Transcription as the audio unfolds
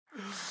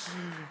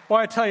Well,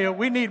 I tell you,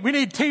 we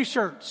need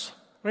T-shirts.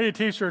 We need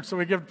T-shirts that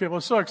we give to people.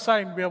 It's so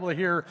exciting to be able to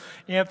hear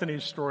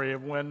Anthony's story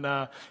of when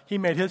he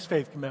made his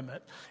faith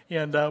commitment.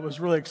 And it was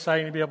really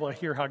exciting to be able to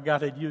hear how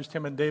God had used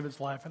him in David's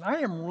life. And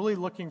I am really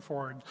looking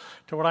forward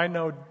to what I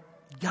know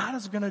God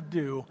is going to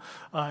do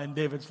in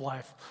David's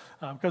life.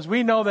 Because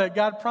we know that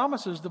God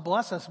promises to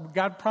bless us.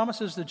 God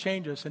promises to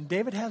change us. And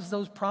David has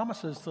those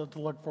promises to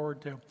look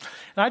forward to. And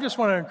I just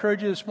want to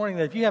encourage you this morning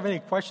that if you have any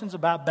questions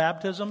about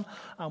baptism,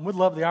 we'd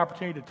love the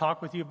opportunity to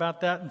talk with you about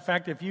that. In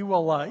fact, if you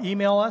will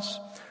email us,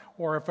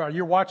 or if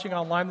you're watching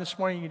online this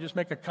morning, you can just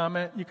make a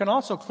comment. You can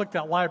also click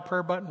that live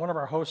prayer button. One of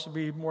our hosts will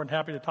be more than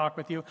happy to talk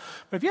with you.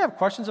 But if you have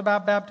questions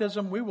about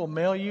baptism, we will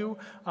mail you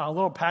a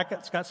little packet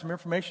that's got some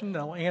information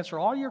that will answer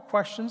all your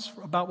questions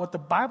about what the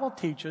Bible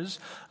teaches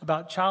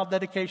about child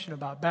dedication,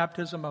 about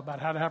baptism, about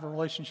how to have a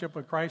relationship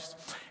with Christ.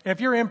 And if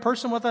you're in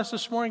person with us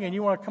this morning and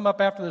you want to come up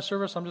after the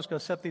service, I'm just going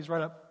to set these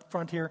right up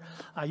front here.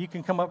 You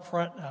can come up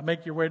front,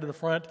 make your way to the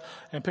front,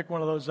 and pick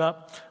one of those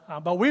up.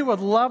 But we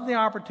would love the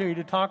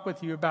opportunity to talk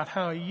with you about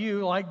how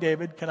you, like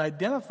David, can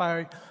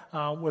identify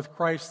with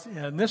Christ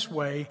in this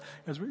way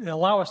and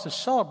allow us to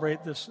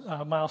celebrate this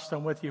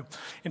milestone with you.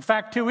 In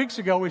fact, 2 weeks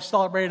ago, we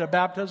celebrated a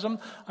baptism.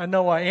 I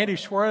know Andy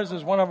Suarez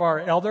is one of our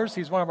elders.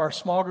 He's one of our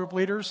small group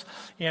leaders.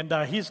 And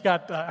he's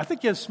got, I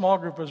think his small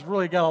group has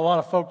really got a lot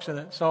of folks in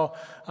it. So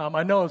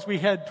I know as we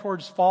head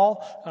towards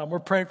fall, we're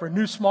praying for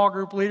new small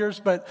group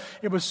leaders. But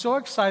it was so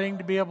exciting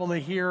to be able to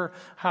hear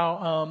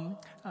how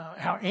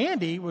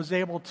Andy was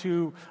able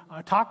to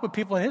talk with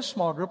people in his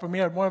small group. And we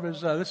had one of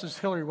his, this is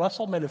Hillary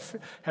Russell,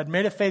 had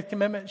made a faith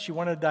commitment. She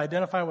wanted to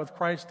identify with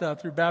Christ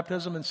through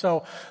baptism. And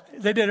so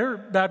they did her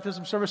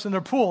baptism service in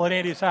their pool at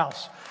Andy's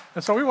house.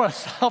 And so we want to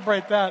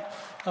celebrate that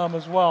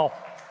as well.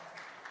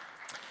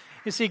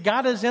 You see,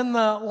 God is in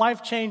the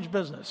life change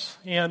business.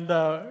 And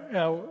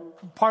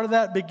part of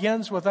that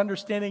begins with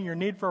understanding your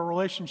need for a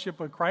relationship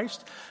with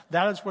Christ.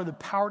 That is where the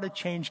power to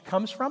change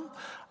comes from.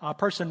 A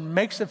person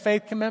makes a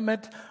faith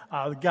commitment.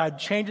 God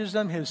changes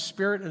them. His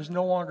spirit is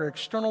no longer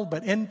external,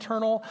 but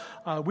internal.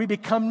 We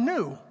become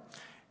new.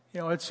 You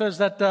know, it says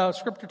that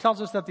Scripture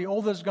tells us that the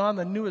old is gone,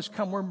 the new has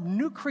come. We're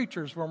new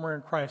creatures when we're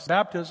in Christ.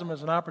 Baptism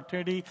is an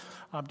opportunity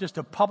just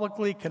to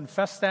publicly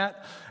confess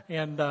that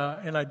and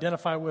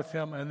identify with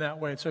Him in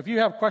that way. So if you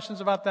have questions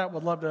about that,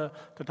 we'd love to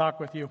talk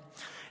with you.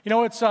 You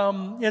know,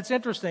 it's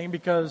interesting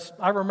because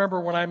I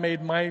remember when I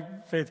made my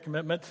faith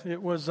commitment.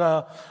 It was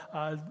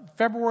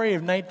February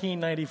of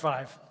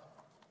 1995.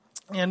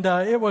 And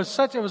it was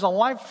a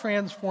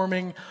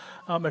life-transforming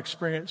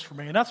experience for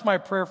me. And that's my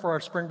prayer for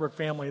our Springbrook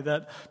family,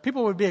 that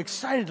people would be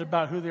excited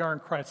about who they are in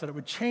Christ, that it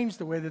would change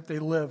the way that they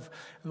live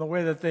and the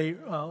way that they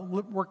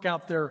work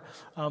out their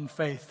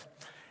faith.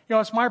 You know,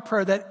 it's my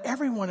prayer that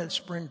everyone at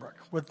Springbrook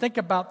would think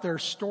about their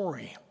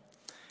story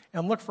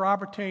and look for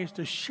opportunities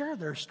to share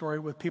their story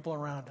with people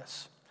around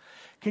us.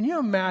 Can you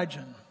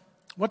imagine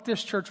what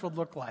this church would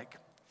look like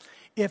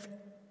if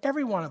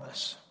every one of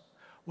us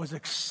was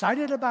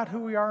excited about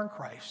who we are in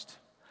Christ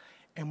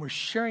and we're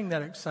sharing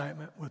that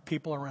excitement with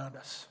people around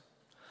us?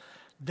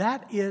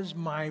 That is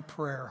my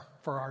prayer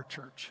for our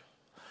church.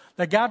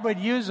 That God would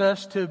use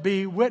us to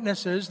be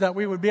witnesses, that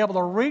we would be able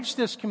to reach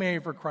this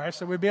community for Christ,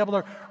 that we'd be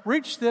able to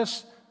reach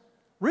this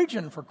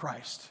region for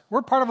Christ.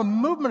 We're part of a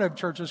movement of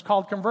churches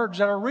called Converge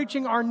that are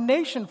reaching our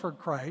nation for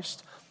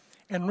Christ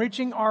and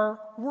reaching our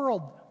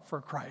world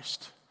for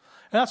Christ.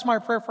 And that's my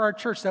prayer for our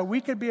church, that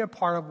we could be a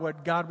part of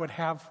what God would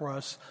have for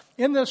us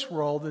in this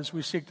world as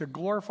we seek to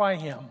glorify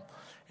Him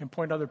and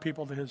point other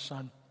people to His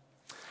Son.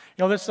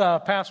 You know, this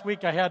past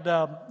week I had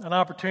an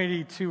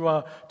opportunity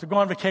to go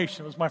on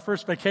vacation. It was my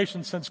first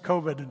vacation since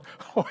COVID, and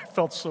it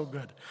felt so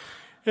good.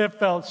 It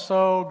felt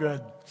so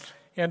good.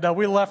 And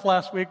we left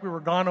last week. We were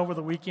gone over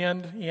the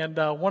weekend, and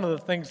one of the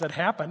things that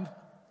happened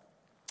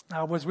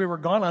was we were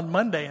gone on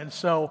Monday, and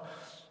so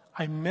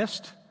I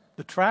missed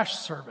the trash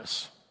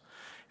service.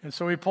 And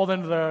so we pulled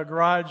into the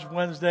garage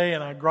Wednesday,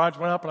 and our garage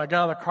went up, and I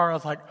got out of the car, and I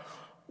was like,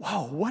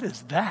 wow, what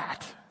is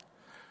that?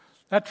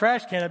 That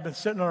trash can had been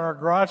sitting in our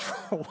garage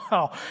for a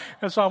while.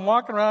 And so I'm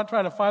walking around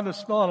trying to find the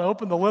smell, and I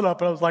opened the lid up,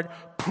 and I was like,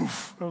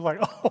 poof. I was like,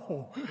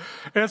 oh.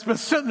 And it's been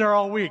sitting there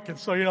all week. And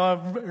so,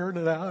 I've aired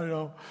it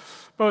out,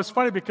 But it was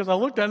funny because I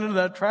looked down into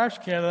that trash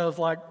can, and I was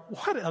like,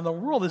 what in the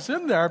world is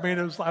in there? I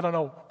mean, I don't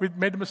know. We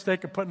made the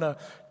mistake of putting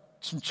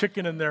some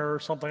chicken in there or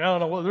something. I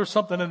don't know. Well, there's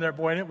something in there,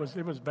 boy, and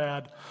it was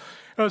bad.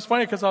 It was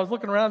funny because I was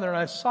looking around there and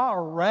I saw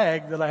a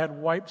rag that I had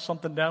wiped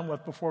something down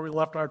with before we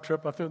left our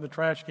trip. I threw it in the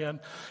trash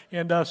can.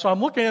 And so I'm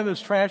looking at this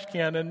trash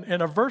can,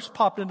 and a verse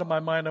popped into my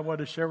mind I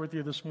wanted to share with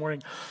you this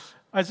morning.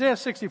 Isaiah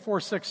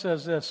 64:6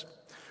 says this: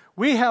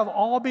 "We have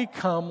all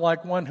become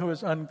like one who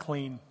is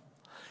unclean.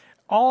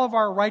 All of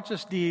our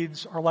righteous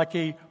deeds are like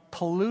a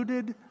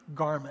polluted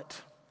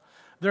garment.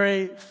 They're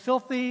a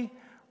filthy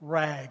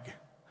rag.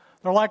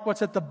 They're like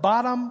what's at the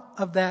bottom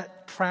of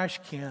that trash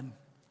can.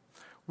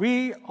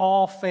 We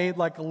all fade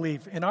like a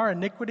leaf, and our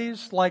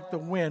iniquities, like the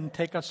wind,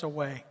 take us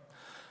away."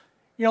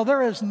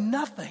 There is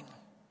nothing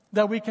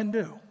that we can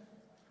do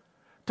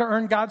to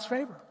earn God's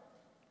favor.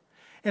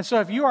 And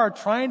so if you are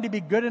trying to be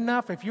good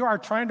enough, if you are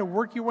trying to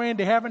work your way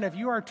into heaven, if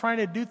you are trying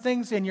to do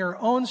things in your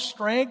own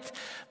strength,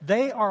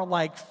 they are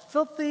like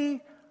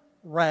filthy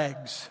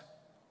rags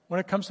when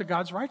it comes to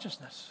God's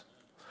righteousness.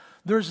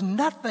 There's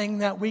nothing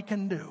that we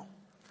can do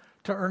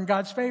to earn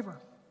God's favor.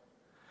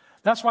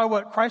 That's why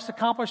what Christ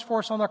accomplished for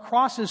us on the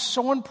cross is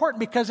so important,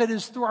 because it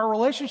is through our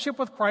relationship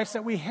with Christ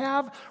that we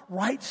have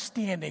right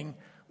standing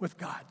with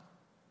God.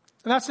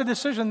 And that's the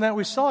decision that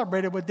we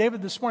celebrated with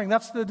David this morning.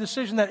 That's the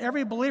decision that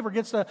every believer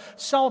gets to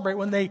celebrate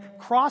when they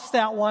cross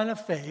that line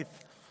of faith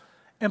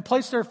and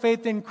place their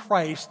faith in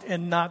Christ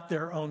and not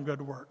their own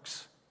good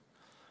works.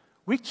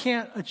 We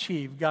can't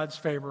achieve God's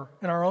favor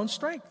in our own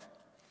strength.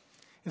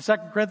 In 2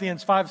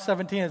 Corinthians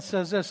 5:17, it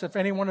says this: if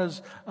anyone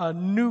is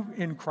new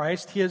in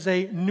Christ, he is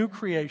a new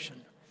creation.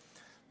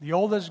 The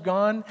old is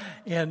gone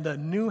and the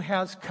new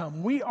has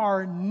come. We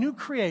are new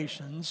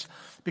creations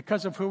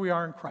because of who we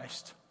are in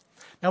Christ.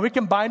 Now, we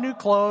can buy new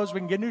clothes, we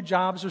can get new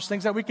jobs, there's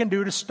things that we can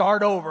do to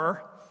start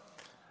over.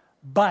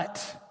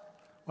 But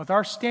with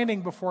our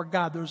standing before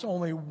God, there's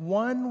only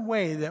one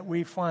way that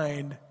we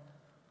find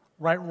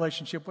right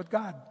relationship with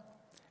God.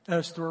 And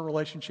it's through a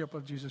relationship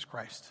with Jesus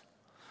Christ.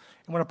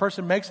 And when a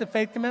person makes a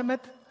faith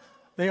commitment,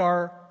 they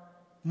are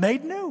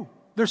made new.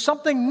 There's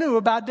something new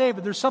about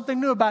David. There's something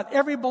new about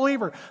every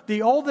believer.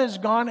 The old is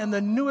gone and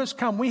the new has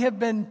come. We have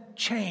been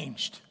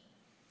changed.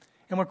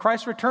 And when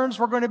Christ returns,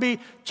 we're going to be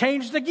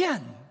changed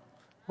again.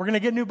 We're going to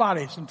get new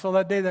bodies. Until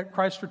that day that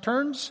Christ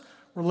returns,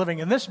 we're living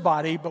in this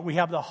body, but we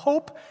have the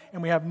hope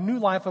and we have new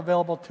life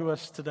available to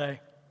us today.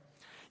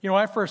 You know,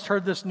 when I first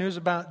heard this news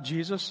about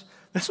Jesus,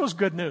 this was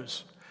good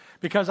news,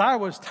 because I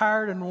was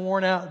tired and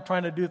worn out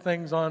trying to do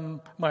things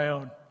on my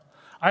own.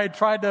 I had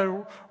tried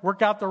to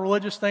work out the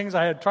religious things.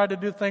 I had tried to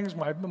do things,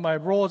 my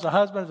role as a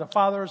husband, as a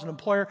father, as an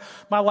employer.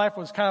 My life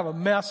was kind of a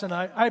mess, and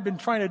I had been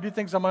trying to do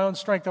things on my own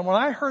strength. And when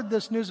I heard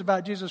this news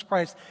about Jesus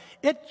Christ,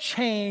 it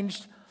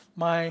changed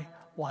my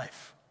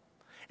life.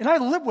 And I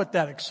live with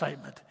that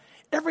excitement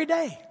every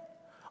day.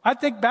 I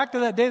think back to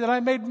that day that I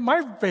made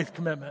my faith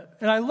commitment,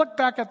 and I look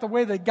back at the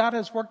way that God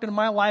has worked in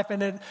my life,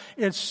 and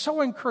it's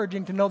so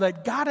encouraging to know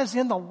that God is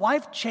in the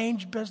life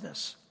change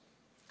business.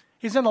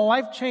 He's in the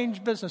life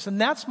change business, and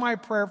that's my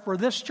prayer for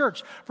this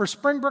church, for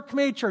Springbrook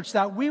Community Church,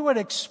 that we would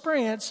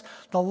experience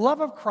the love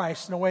of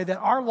Christ in a way that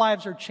our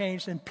lives are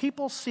changed and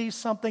people see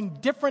something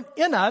different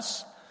in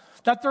us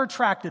that they're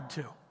attracted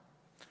to.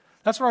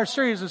 That's where our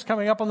series is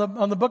coming up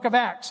on the book of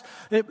Acts.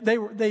 They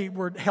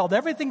were held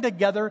everything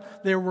together.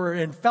 They were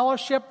in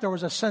fellowship. There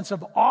was a sense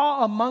of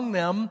awe among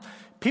them.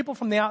 People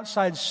from the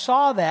outside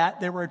saw that.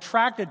 They were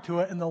attracted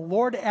to it, and the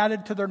Lord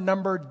added to their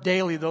number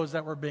daily those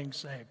that were being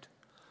saved.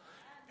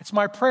 It's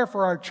my prayer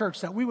for our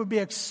church that we would be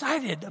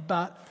excited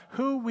about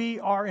who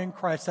we are in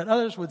Christ, that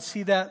others would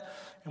see that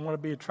and want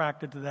to be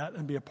attracted to that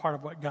and be a part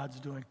of what God's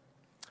doing.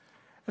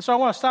 And so I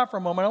want to stop for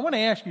a moment. I want to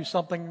ask you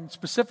something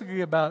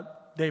specifically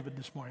about David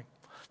this morning.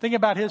 Thinking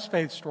about his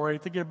faith story,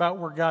 thinking about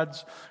where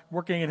God's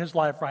working in his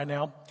life right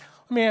now.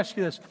 Let me ask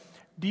you this.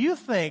 Do you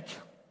think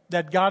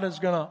that God is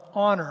going to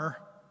honor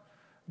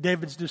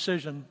David's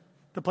decision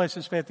to place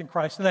his faith in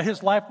Christ and that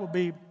his life will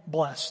be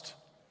blessed?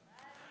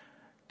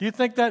 Do you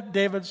think that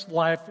David's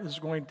life is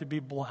going to be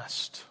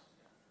blessed?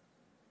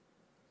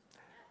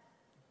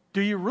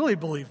 Do you really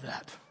believe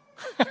that?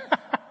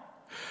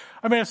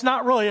 I mean, it's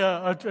not really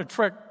a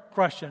trick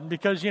question,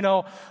 because, you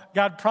know,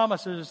 God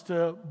promises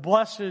to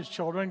bless his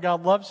children.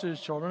 God loves his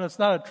children. It's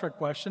not a trick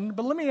question.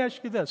 But let me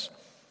ask you this.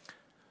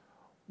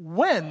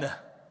 When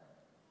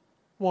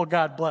will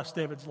God bless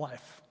David's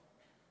life?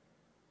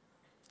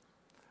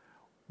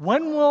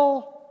 When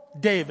will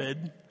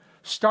David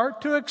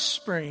start to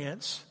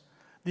experience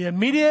the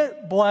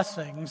immediate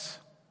blessings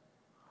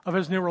of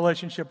his new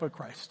relationship with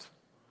Christ?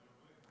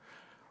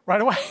 Right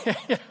away.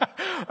 Yeah,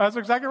 that's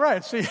exactly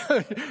right. See,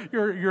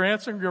 you're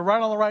answering, you're right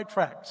on the right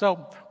track.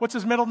 So, what's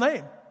his middle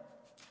name?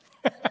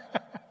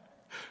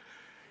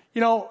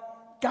 You know,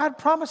 God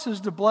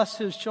promises to bless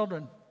his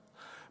children.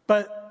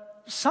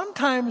 But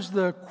sometimes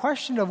the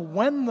question of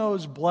when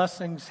those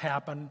blessings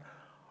happen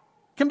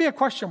can be a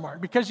question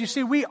mark. Because you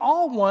see, we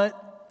all want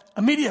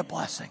immediate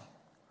blessing.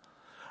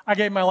 I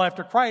gave my life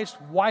to Christ.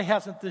 Why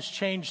hasn't this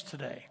changed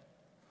today?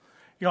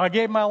 You know, I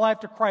gave my life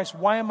to Christ.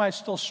 Why am I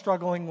still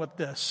struggling with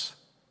this?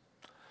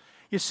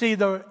 You see,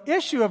 the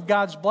issue of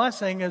God's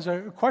blessing is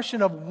a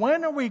question of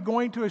when are we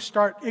going to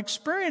start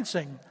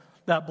experiencing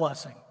that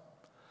blessing?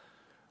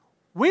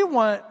 We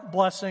want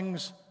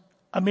blessings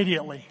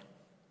immediately.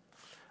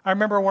 I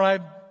remember when I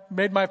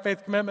made my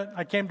faith commitment,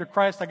 I came to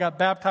Christ, I got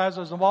baptized,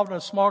 I was involved in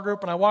a small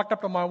group, and I walked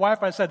up to my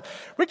wife, I said,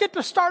 "We get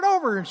to start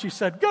over." And she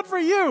said, "Good for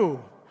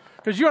you,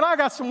 because you and I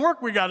got some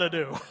work we got to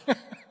do."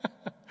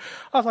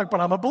 I was like,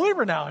 "But I'm a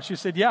believer now." And she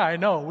said, "Yeah, I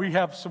know. We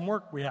have some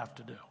work we have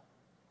to do."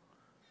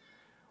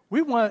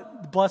 We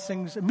want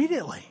blessings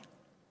immediately.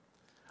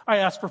 I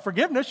ask for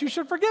forgiveness. You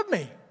should forgive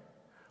me.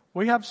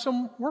 We have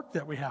some work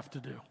that we have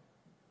to do.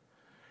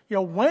 You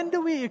know, when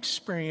do we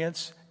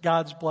experience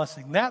God's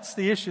blessing? That's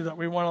the issue that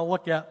we want to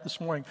look at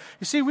this morning.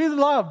 You see, we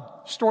love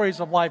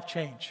stories of life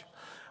change.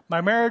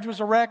 My marriage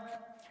was a wreck.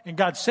 and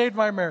God saved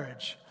my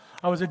marriage.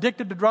 I was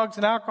addicted to drugs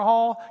and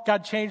alcohol.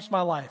 God changed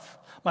my life.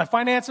 My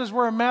finances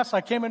were a mess. I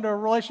came into a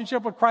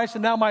relationship with Christ,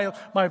 and now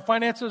my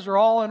finances are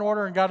all in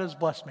order, and God has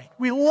blessed me.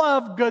 We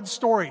love good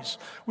stories.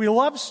 We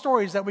love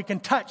stories that we can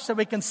touch, that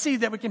we can see,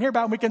 that we can hear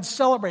about, and we can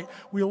celebrate.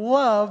 We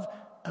love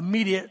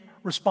immediate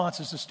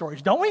responses to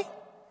stories, don't we?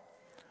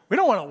 We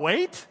don't want to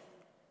wait.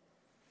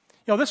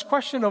 This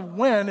question of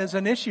when is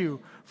an issue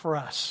for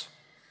us.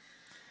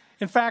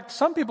 In fact,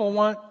 some people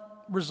want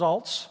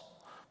results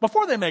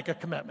before they make a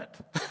commitment.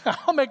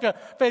 I'll make a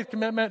faith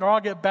commitment, or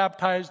I'll get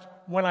baptized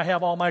when I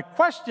have all my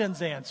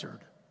questions answered.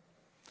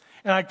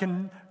 And I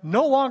can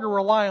no longer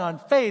rely on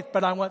faith,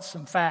 but I want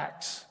some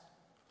facts.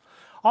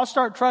 I'll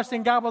start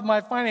trusting God with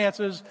my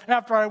finances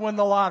after I win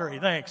the lottery.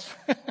 Thanks.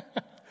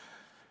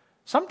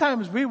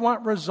 Sometimes we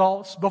want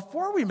results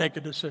before we make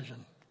a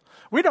decision.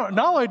 Not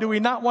only do we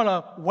not want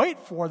to wait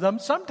for them,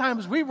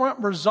 sometimes we want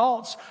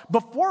results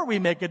before we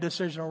make a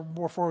decision or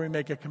before we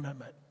make a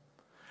commitment.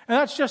 And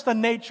that's just the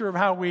nature of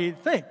how we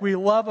think. We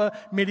love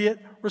immediate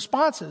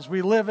responses.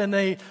 We live in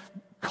a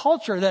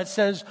culture that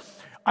says,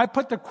 I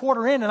put the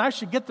quarter in and I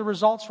should get the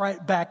results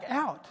right back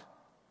out.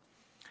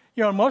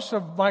 In most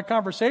of my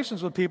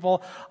conversations with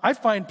people, I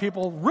find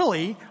people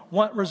really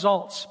want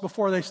results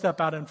before they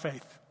step out in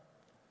faith.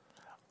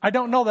 I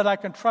don't know that I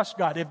can trust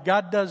God. If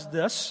God does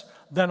this,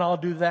 then I'll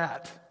do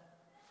that.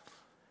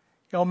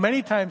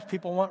 Many times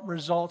people want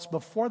results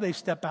before they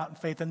step out in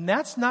faith, and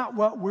that's not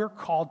what we're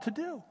called to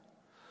do.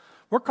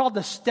 We're called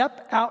to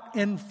step out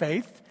in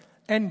faith,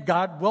 and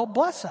God will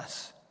bless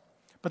us.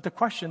 But the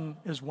question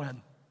is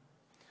when.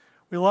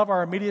 We love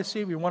our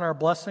immediacy. We want our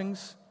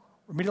blessings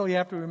immediately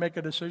after we make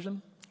a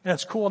decision. And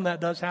it's cool when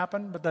that does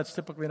happen, but that's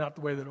typically not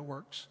the way that it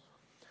works.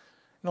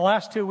 In the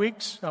last 2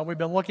 weeks, we've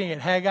been looking at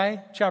Haggai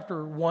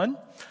chapter 1.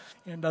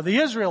 And the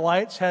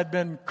Israelites had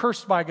been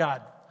cursed by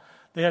God.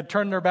 They had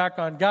turned their back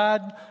on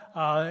God.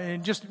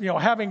 And just,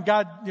 having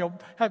God,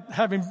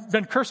 having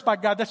been cursed by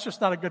God, that's just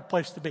not a good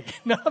place to be.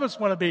 None of us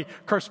want to be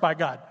cursed by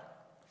God.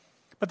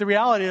 But the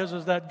reality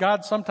is that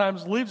God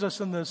sometimes leaves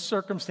us in the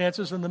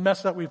circumstances and the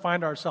mess that we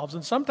find ourselves.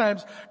 And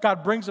sometimes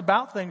God brings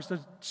about things to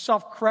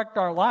self-correct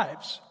our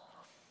lives.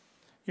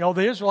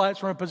 The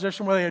Israelites were in a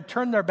position where they had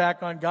turned their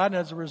back on God, and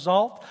as a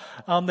result,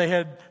 all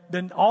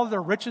of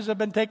their riches had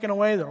been taken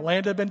away, their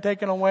land had been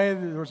taken away,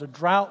 there was a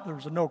drought, there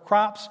was no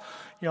crops.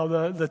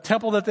 The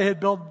temple that they had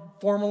built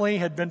formerly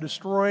had been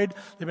destroyed.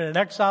 They've been in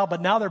exile,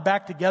 but now they're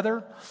back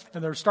together,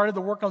 and they're starting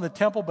to work on the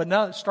temple, but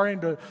now it's starting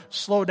to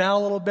slow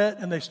down a little bit,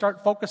 and they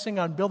start focusing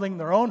on building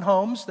their own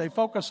homes. They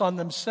focus on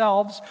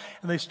themselves,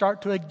 and they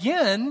start to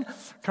again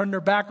turn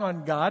their back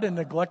on God and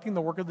neglecting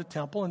the work of the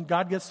temple, and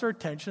God gets their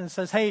attention and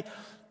says, hey,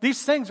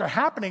 these things are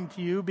happening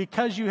to you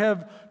because you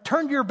have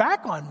turned your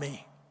back on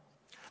me.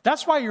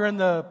 That's why you're in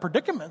the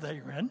predicament that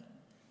you're in. And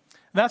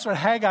that's what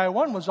Haggai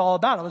 1 was all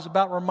about. It was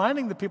about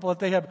reminding the people that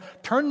they have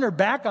turned their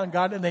back on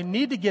God and they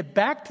need to get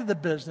back to the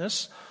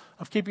business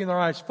of keeping their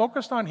eyes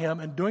focused on Him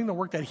and doing the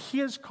work that He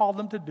has called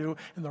them to do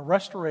in the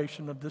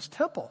restoration of this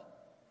temple.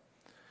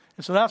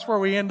 And so that's where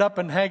we end up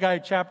in Haggai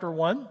chapter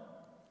 1.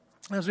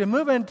 As we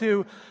move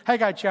into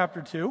Haggai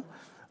chapter 2,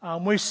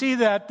 we see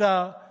that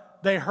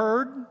they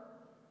heard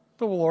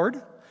the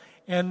Lord,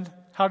 and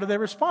how do they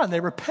respond? They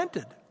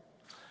repented,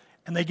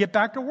 and they get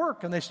back to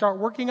work, and they start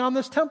working on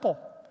this temple.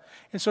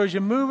 And so as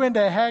you move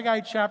into Haggai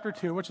chapter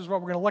 2, which is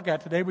what we're going to look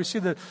at today, we see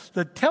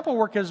the temple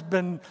work has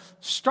been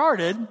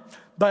started,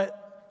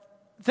 but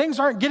things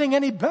aren't getting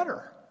any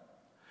better.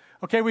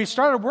 Okay, we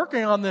started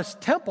working on this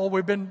temple.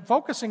 We've been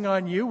focusing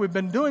on you. We've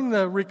been doing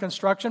the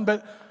reconstruction,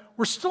 but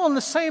we're still in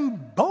the same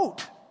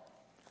boat.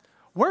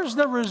 Where's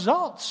the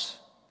results?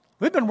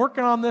 We've been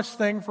working on this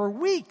thing for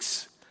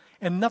weeks,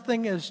 and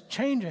nothing is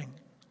changing.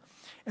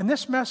 And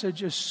this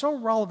message is so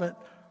relevant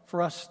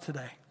for us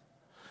today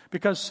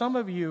because some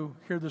of you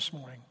here this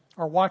morning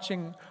are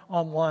watching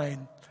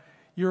online.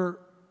 You've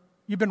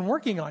been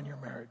working on your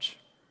marriage.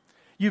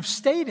 You've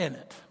stayed in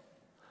it.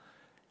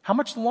 How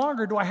much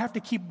longer do I have to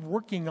keep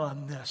working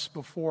on this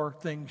before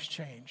things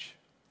change?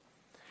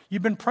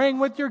 You've been praying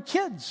with your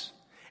kids,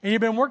 and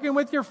you've been working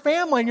with your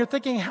family, and you're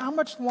thinking, how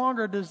much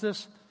longer does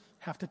this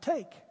have to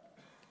take?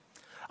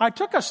 I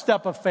took a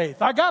step of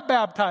faith. I got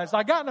baptized.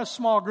 I got in a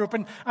small group,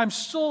 and I'm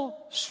still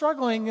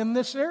struggling in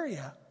this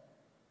area.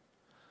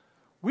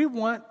 We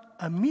want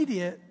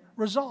immediate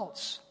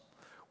results.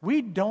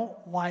 We don't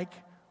like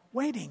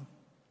waiting.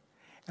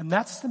 And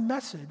that's the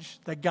message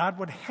that God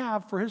would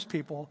have for His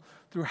people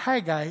through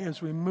Haggai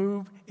as we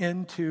move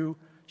into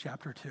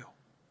chapter 2.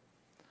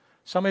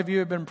 Some of you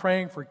have been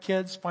praying for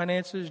kids,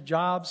 finances,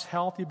 jobs,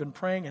 health. You've been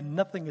praying, and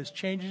nothing is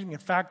changing. In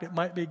fact, it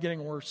might be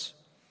getting worse.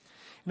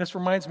 And this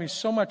reminds me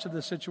so much of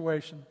the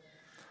situation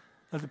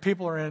that the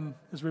people are in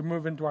as we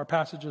move into our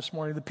passage this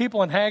morning. The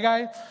people in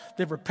Haggai,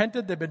 they've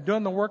repented, they've been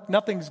doing the work,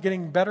 nothing's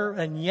getting better,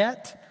 and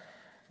yet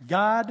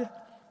God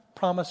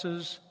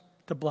promises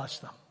to bless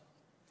them.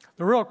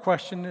 The real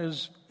question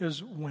is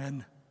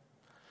when.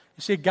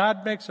 You see,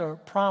 God makes a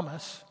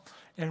promise,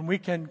 and we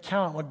can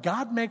count on when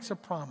God makes a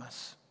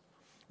promise,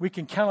 we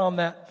can count on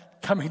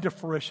that coming to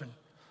fruition.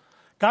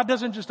 God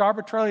doesn't just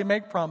arbitrarily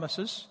make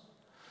promises.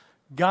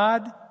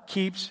 God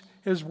keeps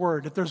His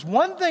word. If there's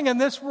one thing in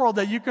this world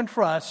that you can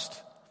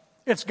trust,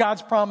 it's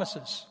God's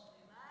promises.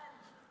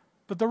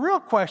 But the real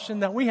question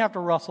that we have to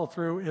wrestle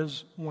through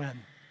is when.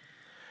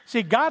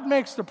 See, God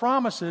makes the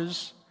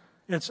promises.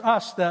 It's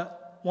us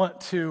that want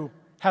to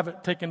have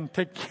it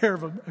take care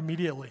of them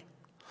immediately.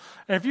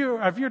 And if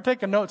you're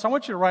taking notes, I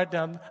want you to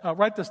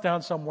write this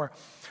down somewhere.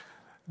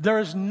 There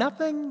is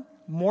nothing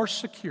more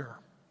secure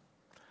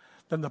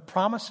than the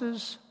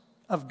promises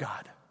of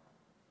God.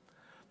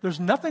 There's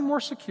nothing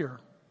more secure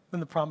than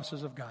the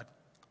promises of God.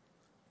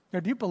 Now,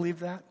 do you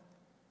believe that?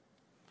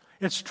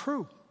 It's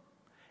true.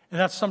 And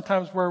that's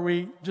sometimes where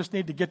we just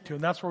need to get to,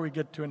 and that's where we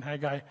get to in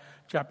Haggai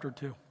chapter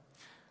 2.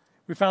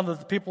 We found that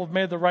the people have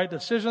made the right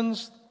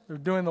decisions. They're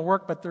doing the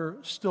work, but they're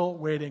still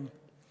waiting.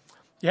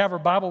 If you have your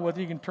Bible with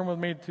you, you can turn with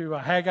me to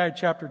Haggai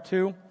chapter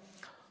 2.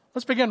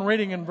 Let's begin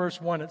reading in verse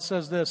 1. It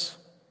says this.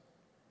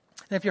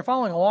 And if you're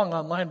following along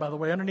online, by the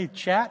way, underneath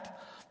chat,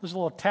 there's a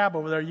little tab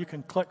over there you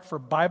can click for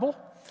Bible,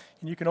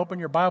 and you can open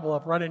your Bible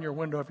up right in your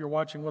window if you're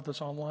watching with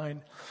us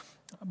online.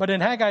 But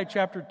in Haggai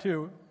chapter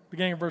 2,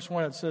 beginning of verse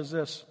 1, it says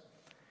this.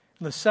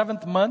 In the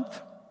 7th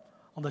month,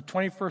 on the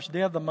 21st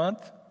day of the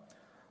month,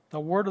 the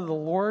word of the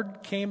Lord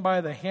came by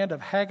the hand of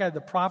Haggai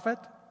the prophet.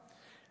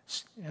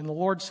 And the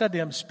Lord said to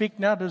him, Speak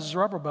now to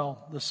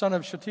Zerubbabel, the son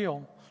of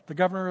Shealtiel, the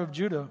governor of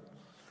Judah,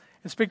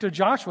 and speak to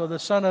Joshua, the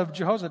son of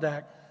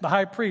Jehozadak, the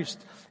high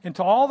priest, and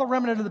to all the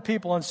remnant of the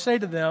people, and say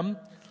to them,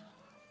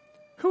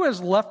 Who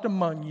is left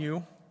among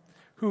you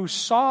who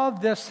saw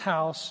this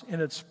house in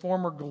its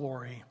former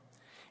glory?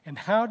 And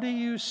how do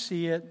you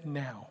see it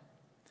now?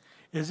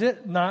 Is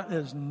it not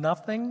as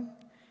nothing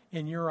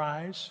in your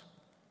eyes?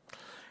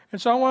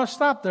 And so I want to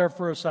stop there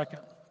for a second.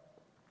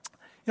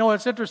 You know,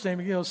 it's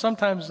interesting.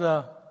 Sometimes,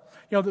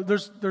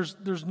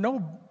 there's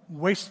no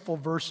wasteful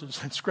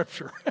verses in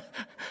Scripture.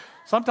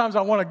 Sometimes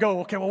I want to go,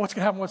 okay, well, what's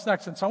going to happen? What's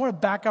next? And so I want to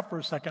back up for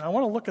a second. I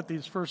want to look at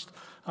these first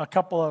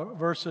couple of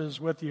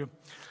verses with you.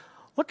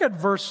 Look at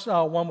verse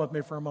 1 with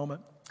me for a moment.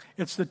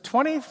 It's the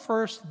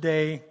 21st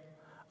day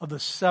of the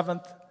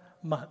 7th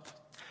month.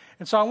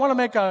 And so I want to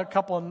make a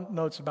couple of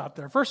notes about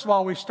there. First of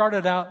all, we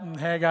started out in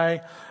Haggai.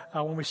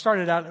 When we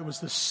started out, it was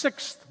the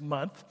 6th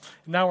month.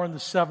 Now we're in the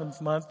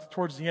 7th month,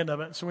 towards the end of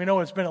it. So we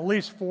know it's been at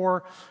least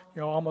 4,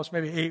 almost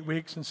maybe 8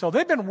 weeks. And so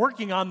they've been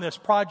working on this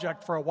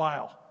project for a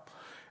while.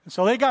 And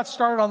so they got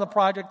started on the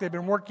project. They've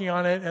been working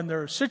on it, and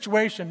their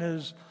situation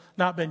has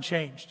not been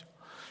changed.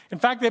 In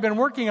fact, they've been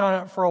working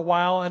on it for a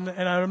while, and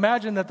I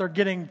imagine that they're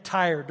getting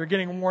tired. They're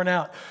getting worn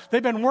out.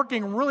 They've been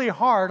working really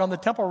hard on the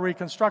temple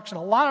reconstruction.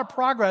 A lot of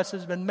progress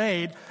has been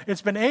made.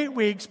 It's been 8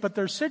 weeks, but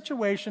their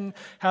situation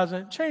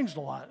hasn't changed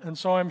a lot. And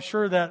so I'm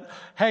sure that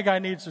Haggai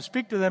needs to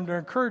speak to them to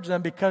encourage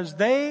them because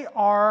they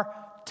are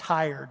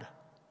tired.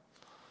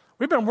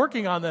 We've been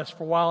working on this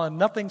for a while, and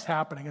nothing's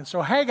happening. And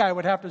so Haggai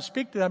would have to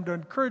speak to them to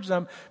encourage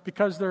them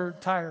because they're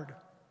tired.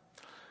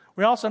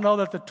 We also know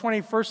that the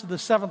 21st of the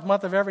 7th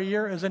month of every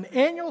year is an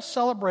annual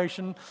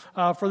celebration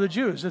for the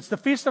Jews. It's the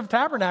Feast of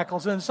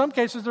Tabernacles, and in some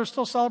cases they're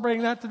still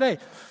celebrating that today.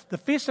 The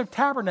Feast of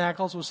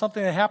Tabernacles was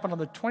something that happened on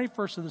the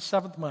 21st of the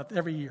 7th month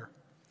every year.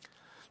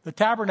 The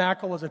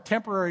tabernacle was a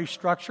temporary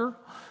structure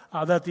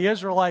that the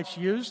Israelites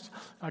used.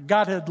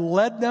 God had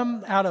led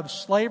them out of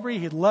slavery.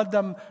 He'd led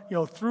them,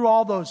 through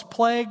all those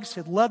plagues.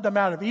 He'd led them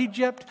out of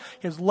Egypt.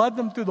 He's led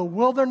them through the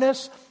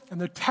wilderness. And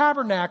the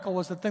tabernacle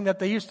was the thing that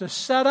they used to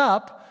set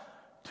up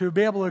to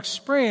be able to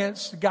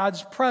experience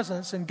God's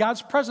presence. And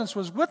God's presence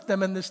was with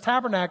them in this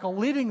tabernacle,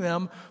 leading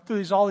them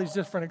through all these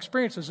different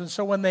experiences. And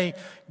so when they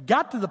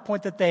got to the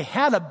point that they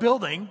had a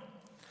building,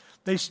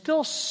 they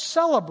still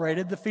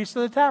celebrated the Feast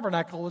of the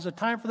Tabernacle. It was a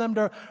time for them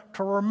to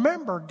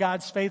remember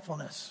God's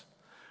faithfulness.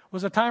 It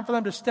was a time for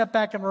them to step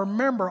back and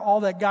remember all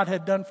that God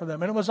had done for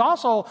them. And it was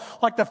also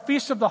like the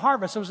Feast of the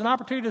Harvest. It was an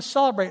opportunity to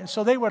celebrate. And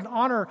so they would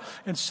honor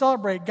and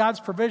celebrate God's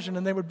provision.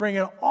 And they would bring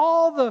in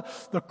all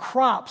the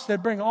crops.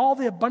 They'd bring all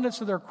the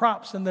abundance of their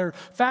crops and their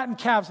fattened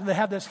calves. And they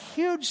had this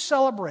huge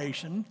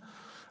celebration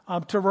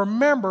to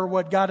remember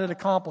what God had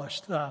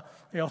accomplished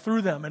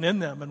through them and in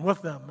them and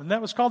with them. And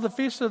that was called the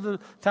Feast of the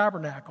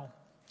Tabernacle.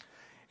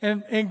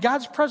 And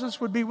God's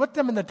presence would be with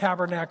them in the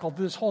tabernacle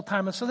this whole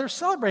time. And so they're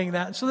celebrating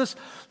that. And so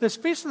this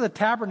Feast of the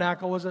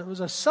Tabernacle was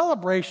a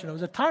celebration. It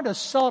was a time to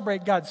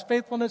celebrate God's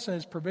faithfulness and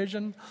His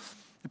provision.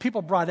 The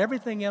people brought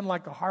everything in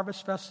like a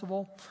harvest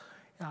festival.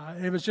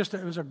 It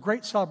was a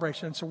great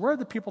celebration. And so where are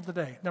the people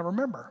today? Now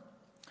remember,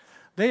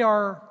 they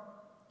are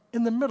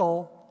in the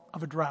middle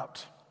of a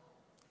drought.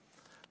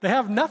 They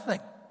have nothing.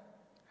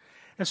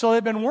 And so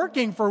they've been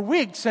working for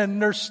weeks and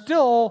they're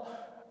still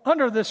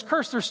under this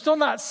curse. They're still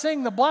not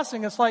seeing the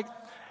blessing. It's like,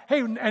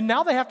 hey, and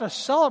now they have to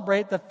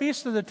celebrate the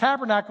Feast of the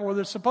Tabernacle where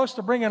they're supposed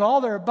to bring in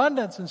all their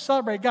abundance and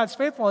celebrate God's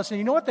faithfulness. And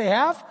you know what they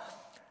have?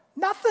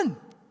 Nothing.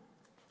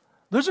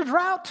 There's a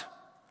drought.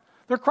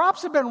 Their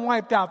crops have been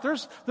wiped out.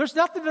 There's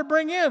nothing to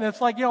bring in.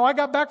 It's like, I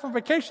got back from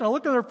vacation. I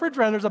look in the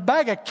refrigerator. There's a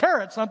bag of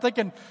carrots. I'm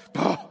thinking,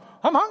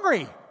 I'm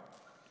hungry.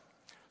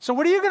 So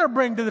what are you going to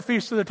bring to the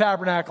Feast of the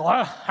Tabernacle?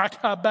 I got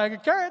a bag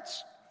of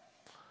carrots.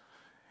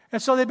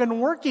 And so they've been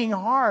working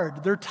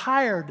hard. They're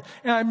tired.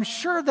 And I'm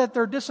sure that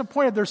they're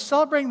disappointed. They're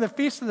celebrating the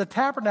Feast of the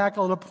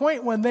Tabernacle at a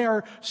point when they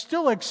are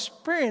still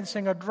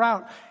experiencing a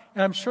drought.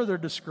 And I'm sure they're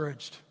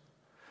discouraged.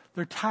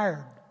 They're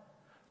tired.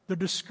 They're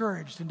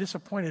discouraged and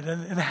disappointed.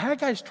 And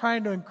Haggai's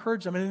trying to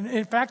encourage them. And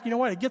in fact, you know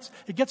what?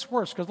 It gets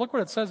worse, because look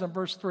what it says in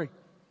verse 3.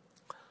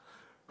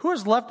 Who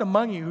is left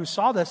among you who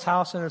saw this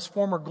house in its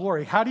former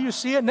glory? How do you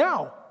see it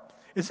now?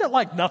 Is it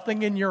like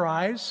nothing in your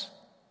eyes?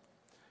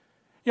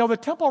 You know, the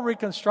temple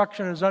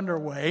reconstruction is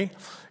underway.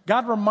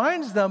 God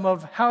reminds them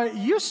of how it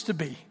used to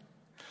be.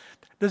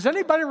 Does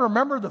anybody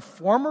remember the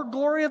former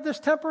glory of this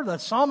temple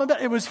that Solomon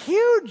built? It was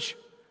huge.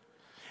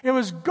 It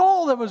was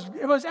gold.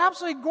 It was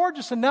absolutely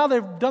gorgeous. And now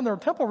they've done their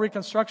temple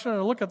reconstruction, and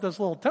they look at this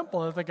little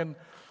temple and they're thinking,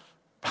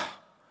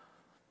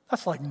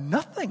 that's like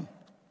nothing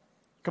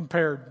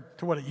compared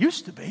to what it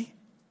used to be.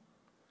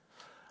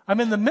 I'm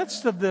in the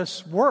midst of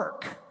this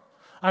work.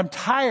 I'm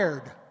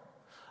tired.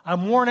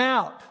 I'm worn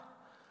out.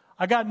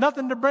 I got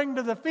nothing to bring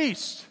to the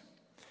feast.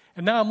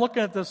 And now I'm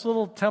looking at this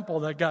little temple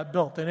that got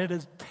built, and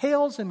it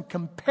pales in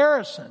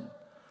comparison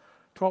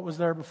to what was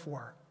there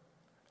before.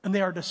 And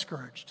they are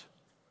discouraged.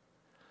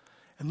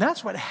 And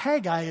that's what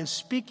Haggai is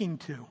speaking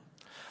to.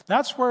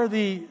 That's where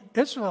the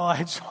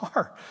Israelites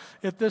are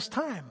at this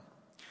time.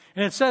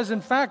 And it says,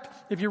 in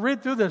fact, if you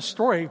read through this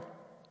story,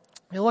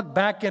 you look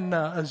back in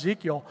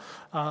Ezekiel.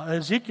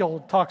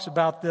 Ezekiel talks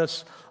about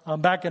this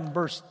back in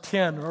verse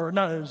 10, or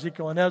not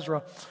Ezekiel, in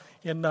Ezra.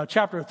 In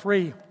chapter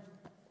 3,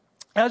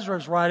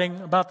 Ezra's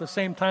writing about the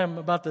same time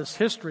about this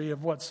history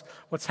of what's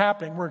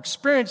happening. We're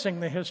experiencing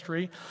the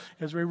history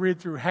as we read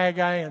through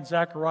Haggai and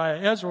Zechariah.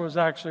 Ezra was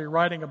actually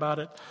writing about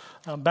it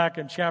back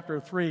in chapter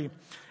 3. And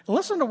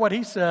listen to what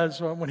he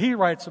says when he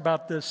writes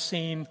about this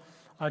scene,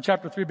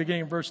 chapter 3,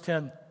 beginning in verse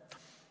 10.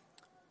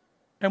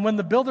 And when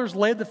the builders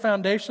laid the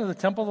foundation of the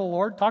temple of the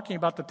Lord, talking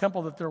about the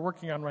temple that they're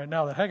working on right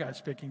now that Haggai is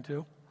speaking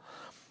to,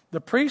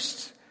 the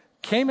priests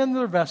came in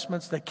their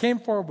vestments. They came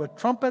forward with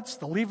trumpets,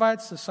 the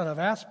Levites, the son of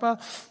Asaph,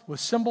 with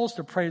cymbals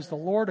to praise the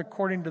Lord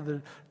according to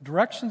the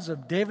directions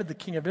of David, the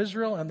king of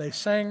Israel. And they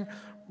sang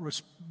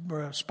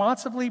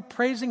responsively,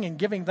 praising and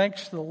giving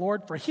thanks to the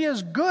Lord, for he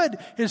is good.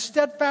 His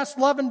steadfast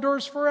love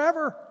endures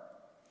forever.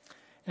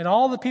 And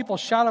all the people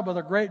shouted with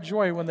a great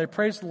joy when they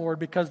praised the Lord,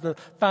 because the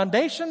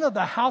foundation of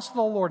the house of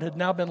the Lord had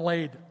now been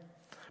laid.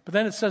 But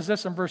then it says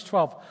this in verse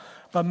 12.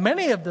 But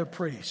many of the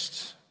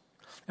priests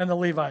and the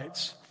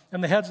Levites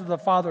and the heads of the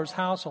fathers'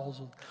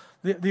 households,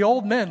 the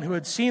old men who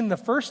had seen the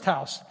first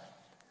house,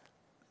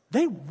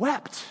 they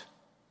wept.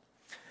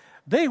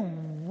 They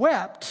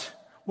wept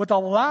with a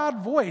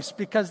loud voice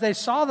because they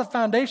saw the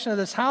foundation of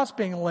this house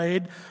being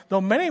laid,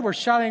 though many were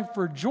shouting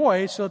for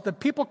joy, so that the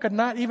people could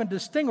not even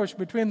distinguish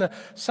between the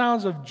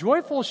sounds of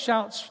joyful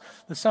shouts,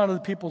 the sound of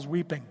the people's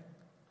weeping.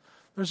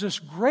 There's this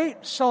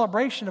great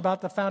celebration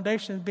about the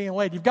foundation being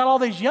laid. You've got all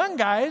these young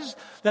guys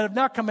that have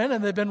now come in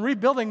and they've been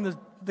rebuilding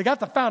they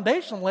got the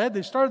foundation laid.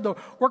 They started the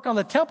work on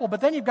the temple,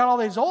 but then you've got all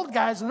these old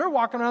guys and they're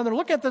walking around, they're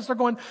looking at this, they're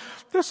going,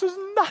 this is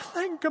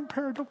nothing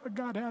compared to what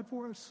God had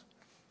for us.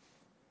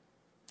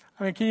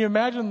 I mean, can you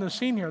imagine the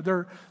scene here?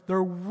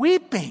 They're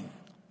weeping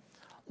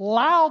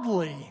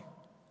loudly.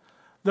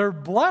 They're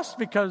blessed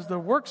because the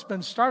work's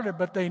been started,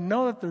 but they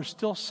know that there's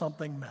still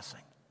something missing.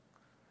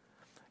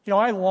 You know,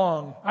 I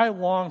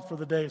long for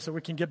the days that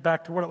we can get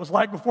back to what it was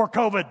like before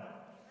COVID.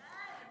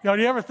 You know,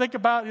 do you ever think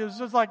about it? It's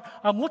just like,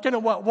 I'm looking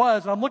at what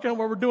was, and I'm looking at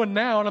what we're doing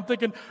now, and I'm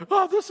thinking,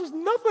 oh, this is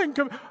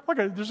nothing.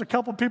 Okay, there's a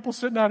couple people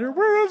sitting out here.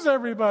 Where is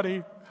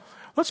everybody?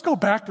 Let's go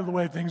back to the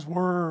way things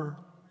were.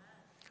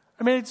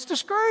 I mean, it's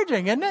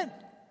discouraging, isn't it?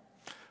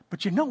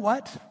 But you know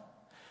what?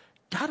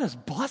 God is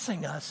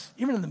blessing us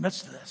even in the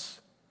midst of this.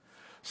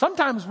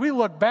 Sometimes we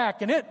look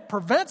back and it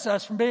prevents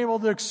us from being able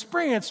to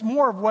experience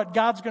more of what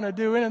God's going to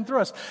do in and through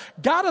us.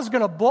 God is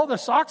going to blow the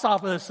socks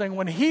off of this thing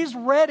when He's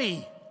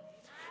ready.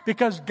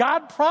 Because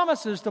God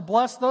promises to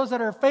bless those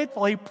that are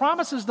faithful. He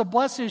promises to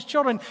bless His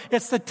children.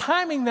 It's the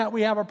timing that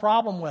we have a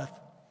problem with.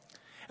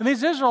 And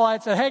these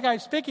Israelites that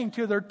Haggai's speaking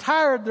to, they're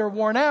tired, they're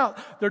worn out,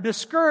 they're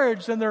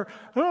discouraged, and they're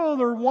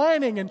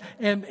whining.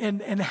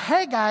 And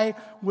Haggai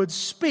would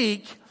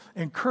speak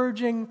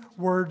encouraging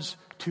words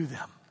to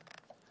them.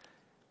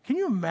 Can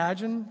you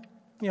imagine?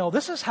 You know,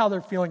 this is how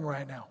they're feeling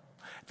right now.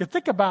 If you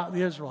think about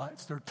the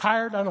Israelites, they're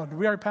tired. I don't know, did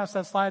we already pass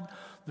that slide?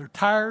 They're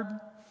tired,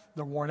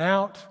 they're worn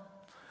out,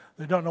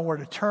 they don't know where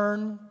to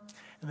turn.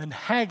 And then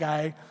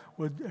Haggai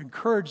would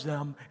encourage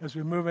them as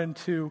we move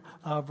into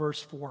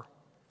verse 4.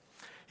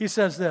 He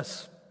says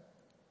this,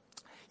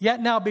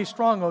 "Yet now be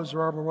strong, O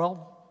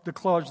Zerubbabel,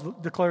 declares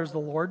the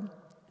Lord.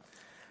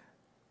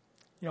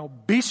 You know,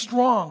 be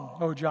strong,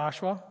 O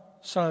Joshua,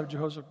 son of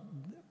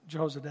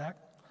Jehozadak,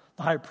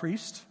 the high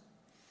priest.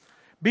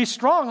 Be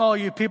strong, all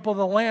you people of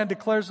the land,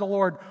 declares the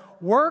Lord.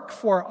 Work,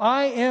 for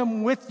I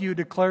am with you,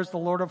 declares the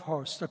Lord of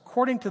hosts,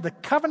 according to the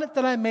covenant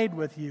that I made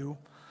with you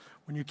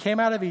when you came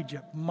out of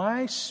Egypt.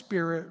 My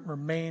spirit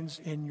remains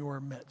in your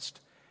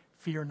midst.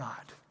 Fear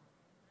not."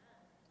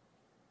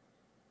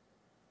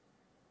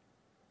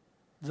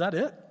 Is that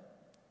it?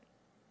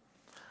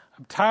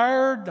 I'm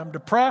tired, I'm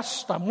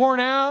depressed, I'm worn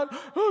out.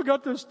 Oh, I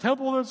got this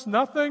temple that's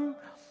nothing.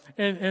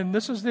 And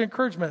this is the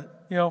encouragement,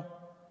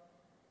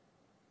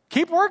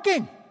 keep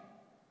working.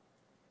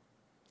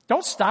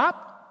 Don't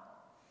stop.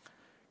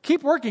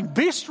 Keep working.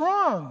 Be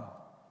strong.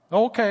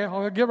 Okay,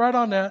 I'll get right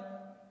on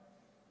that.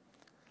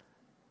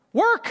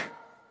 Work.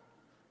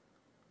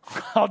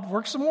 I'll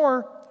work some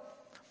more.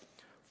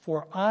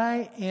 For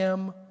I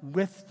am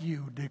with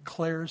you,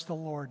 declares the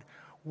Lord.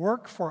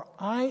 Work, for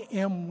I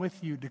am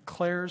with you,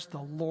 declares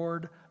the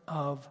Lord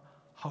of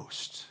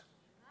hosts.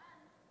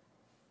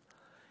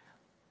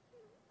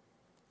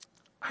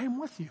 I am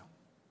with you.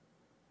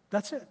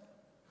 That's it.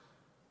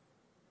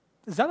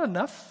 Is that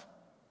enough?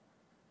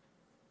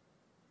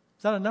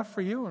 Is that enough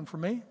for you and for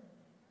me?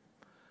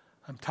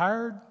 I'm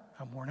tired,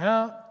 I'm worn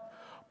out,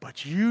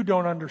 but you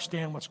don't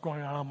understand what's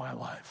going on in my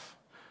life.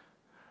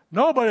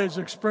 Nobody's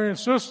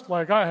experienced this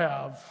like I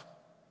have.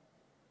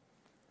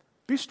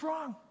 Be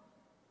strong,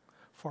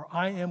 for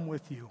I am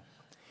with you.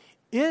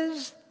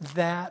 Is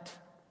that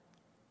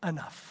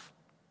enough?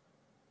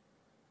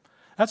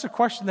 That's a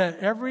question that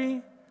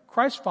every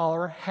Christ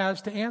follower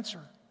has to answer.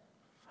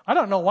 I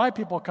don't know why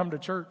people come to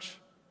church.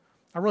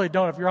 I really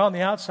don't. If you're on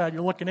the outside,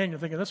 you're looking in, you're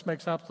thinking, this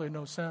makes absolutely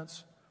no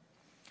sense.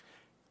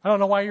 I don't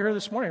know why you're here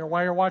this morning or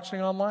why you're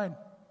watching online.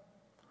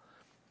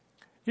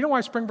 You know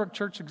why Springbrook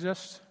Church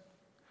exists?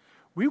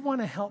 We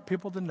want to help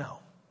people to know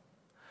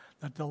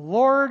that the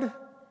Lord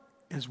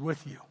is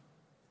with you.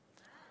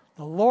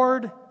 The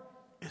Lord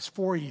is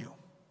for you.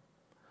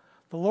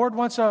 The Lord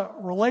wants a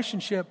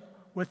relationship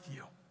with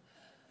you.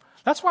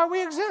 That's why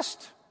we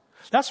exist.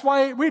 That's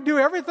why we do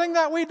everything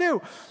that we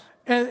do.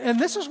 And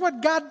this is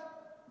what God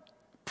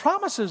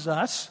promises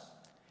us,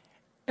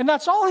 and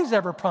that's all He's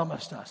ever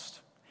promised us.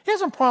 He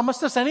hasn't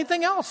promised us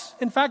anything else.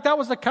 In fact, that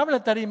was the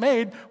covenant that He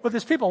made with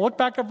His people. Look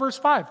back at verse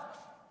 5.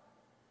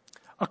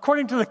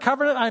 According to the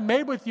covenant I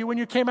made with you when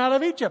you came out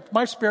of Egypt,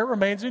 my Spirit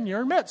remains in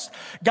your midst.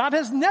 God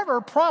has never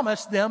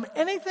promised them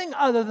anything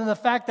other than the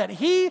fact that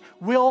He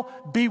will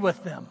be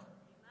with them.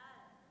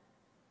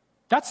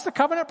 That's the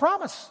covenant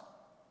promise.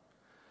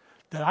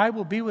 That I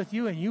will be with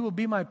you and you will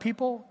be my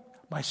people.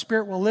 My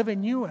Spirit will live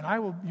in you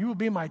and you will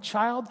be my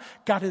child.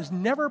 God has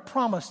never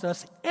promised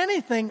us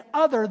anything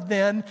other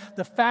than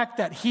the fact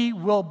that He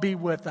will be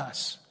with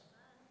us.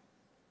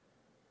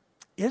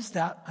 Is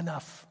that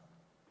enough?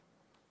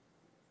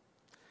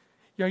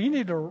 You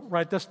need to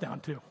write this down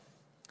too.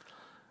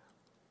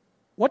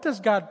 What does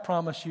God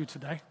promise you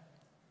today?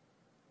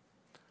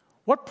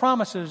 What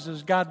promises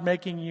is God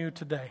making you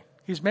today?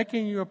 He's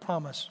making you a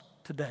promise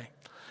today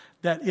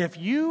that if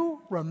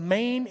you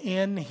remain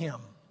in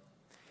Him,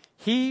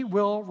 He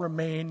will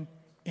remain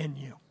in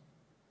you.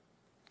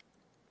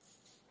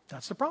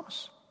 That's the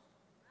promise.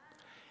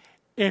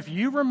 If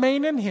you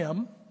remain in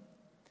Him,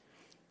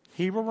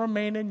 He will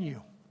remain in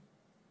you.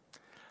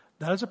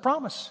 That is a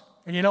promise.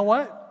 And you know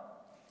what?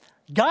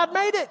 God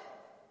made it.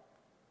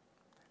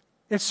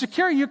 It's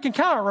secure. You can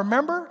count it.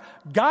 Remember,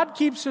 God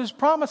keeps His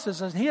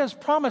promises, and He has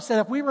promised that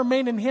if we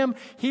remain in Him,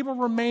 He will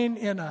remain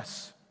in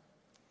us.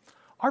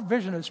 Our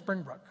vision at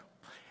Springbrook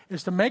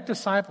is to make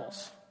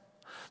disciples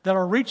that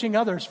are reaching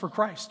others for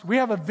Christ. We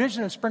have a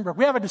vision at Springbrook.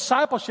 We have a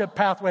discipleship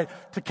pathway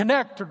to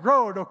connect, to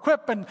grow, to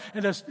equip, and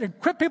to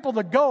equip people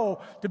to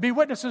go to be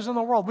witnesses in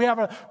the world. We have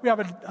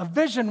a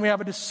vision. We have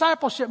a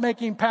discipleship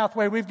making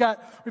pathway. We've got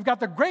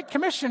the Great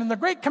Commission and the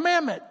Great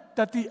Commandment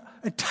that the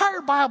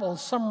entire Bible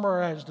is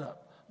summarized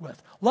up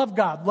with. Love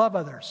God, love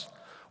others.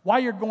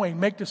 While you're going,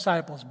 make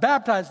disciples,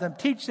 baptize them,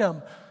 teach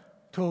them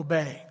to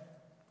obey.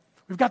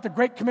 We've got the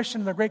Great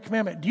Commission and the Great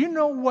Commandment. Do you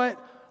know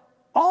what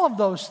all of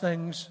those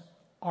things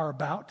are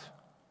about?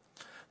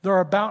 They're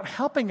about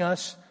helping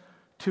us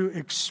to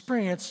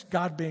experience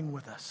God being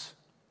with us.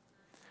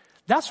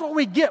 That's what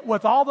we get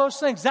with all those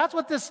things. That's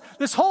what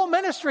this whole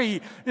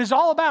ministry is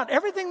all about.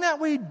 Everything that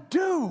we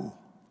do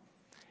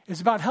is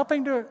about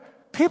helping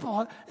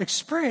people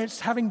experience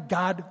having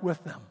God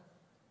with them.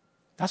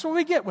 That's what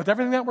we get with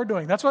everything that we're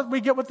doing. That's what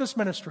we get with this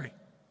ministry.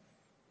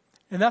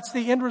 And that's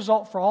the end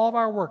result for all of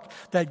our work,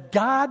 that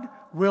God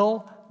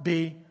will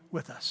be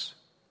with us.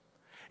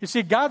 You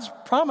see, God's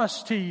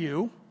promise to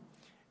you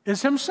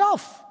is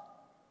Himself.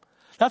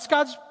 That's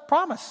God's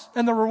promise.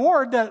 And the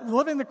reward that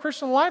living the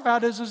Christian life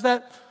out is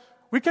that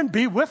we can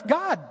be with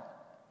God.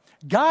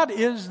 God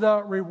is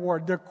the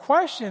reward. The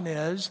question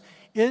is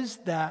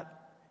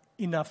that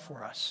enough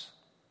for us?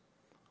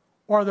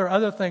 Or are there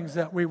other things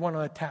that we want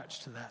to attach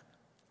to that?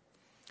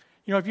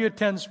 You know, if you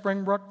attend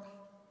Springbrook,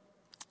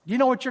 do you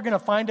know what you're going to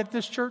find at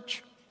this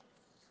church?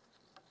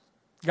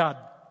 God.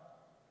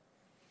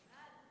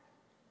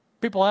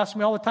 People ask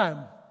me all the time,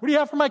 what do you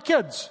have for my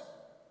kids?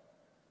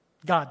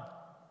 God.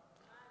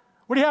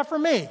 What do you have for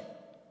me?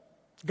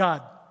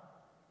 God.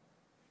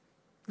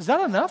 Is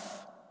that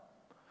enough?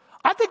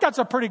 I think that's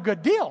a pretty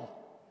good deal.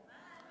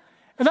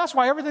 And that's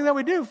why everything that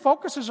we do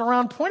focuses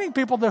around pointing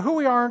people to who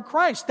we are in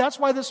Christ. That's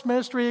why this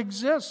ministry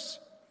exists.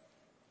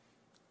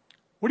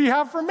 What do you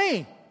have for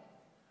me?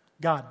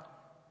 God.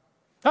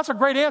 That's a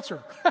great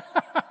answer.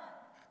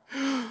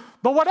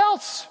 But what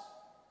else?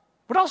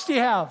 What else do you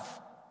have?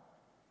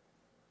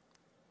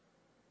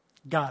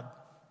 God.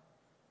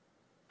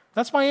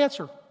 That's my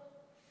answer.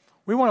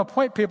 We want to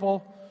point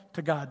people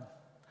to God.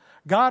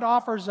 God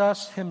offers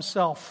us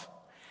himself.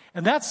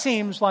 And that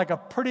seems like a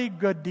pretty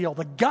good deal.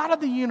 The God of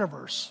the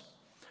universe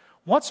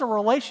wants a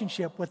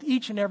relationship with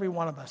each and every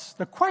one of us.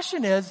 The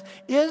question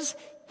is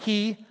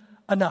he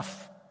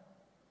enough?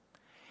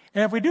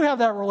 And if we do have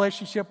that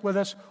relationship with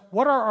us,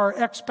 what are our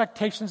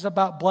expectations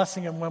about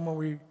blessing him when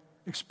we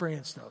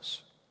experience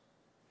those?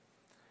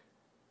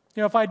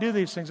 If I do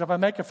these things, if I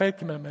make a faith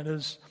commitment,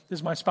 is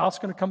my spouse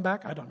going to come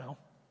back? I don't know.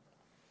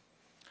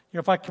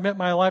 If I commit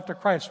my life to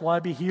Christ, will I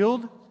be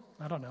healed?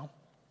 I don't know.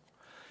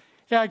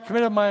 I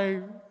committed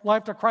my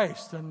life to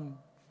Christ and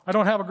I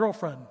don't have a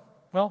girlfriend.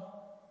 Well,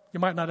 you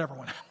might not ever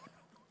want to.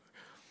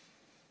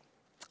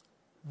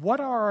 What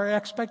are our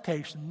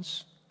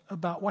expectations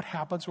about what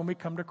happens when we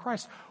come to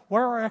Christ? What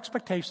are our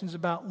expectations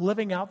about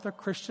living out the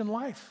Christian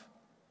life?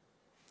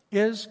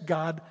 Is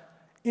God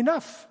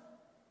enough?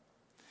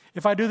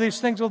 If I do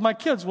these things with my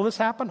kids, will this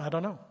happen? I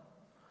don't know.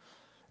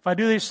 If I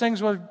do these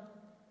things what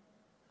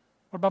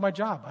about my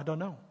job? I don't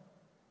know.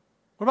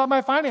 What about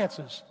my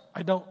finances?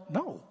 I don't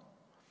know.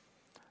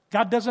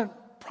 God doesn't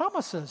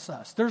promise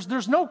us.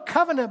 There's no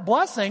covenant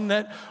blessing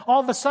that all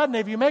of a sudden,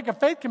 if you make a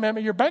faith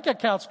commitment, your bank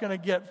account's going to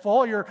get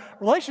full, your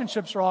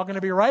relationships are all going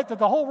to be right, that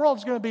the whole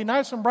world's going to be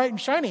nice and bright and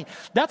shiny.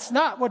 That's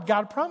not what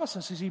God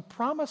promises. He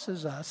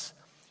promises us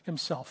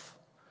himself.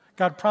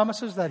 God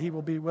promises that he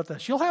will be with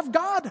us. You'll have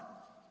God.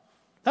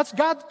 That's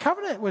God's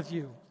covenant with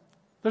you.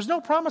 There's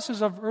no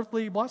promises of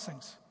earthly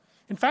blessings.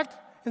 In fact,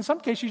 in some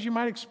cases, you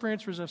might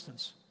experience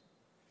resistance.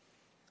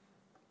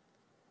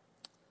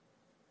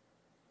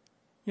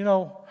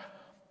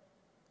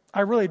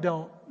 I really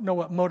don't know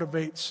what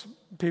motivates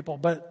people,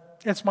 but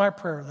it's my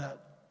prayer that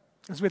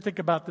as we think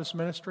about this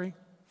ministry,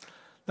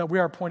 that we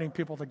are pointing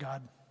people to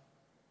God.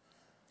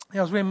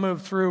 As we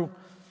move through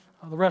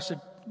the rest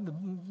of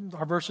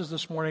our verses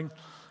this morning,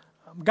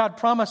 God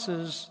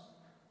promises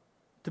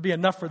to be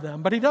enough for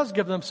them, but he does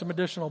give them some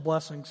additional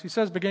blessings. He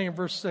says, beginning in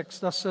verse 6,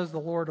 thus says the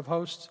Lord of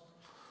hosts,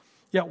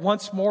 yet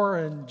once more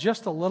in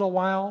just a little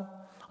while,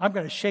 I'm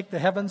going to shake the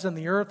heavens and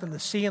the earth and the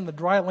sea and the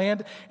dry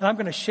land, and I'm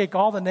going to shake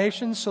all the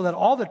nations so that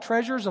all the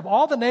treasures of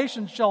all the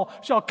nations shall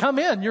come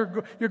in. You're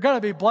going to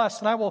be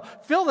blessed, and I will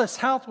fill this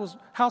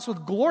house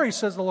with glory,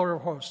 says the Lord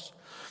of hosts.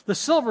 The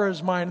silver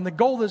is mine and the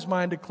gold is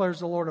mine, declares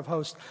the Lord of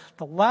hosts.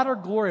 The latter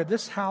glory of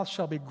this house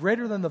shall be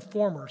greater than the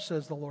former,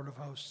 says the Lord of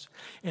hosts.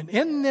 And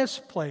in this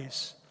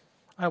place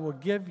I will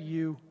give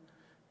you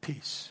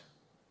peace.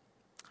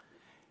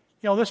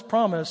 This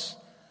promise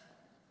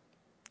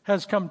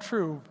has come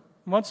true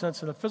in one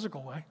sense in a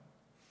physical way.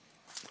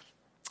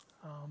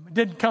 It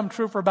didn't come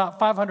true for about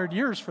 500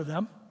 years for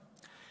them.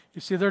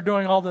 You see, they're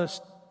doing all this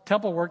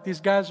temple work.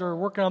 These guys are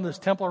working on this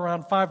temple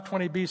around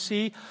 520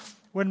 BC.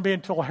 Wouldn't be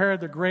until Herod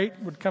the Great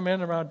would come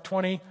in around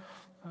 20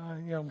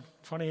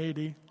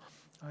 AD.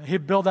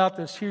 He'd build out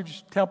this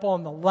huge temple,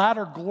 and the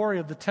latter glory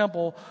of the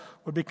temple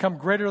would become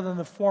greater than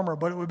the former,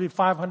 but it would be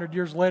 500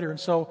 years later. And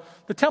so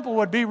the temple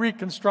would be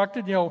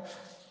reconstructed.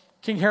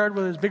 King Herod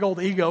with his big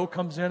old ego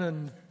comes in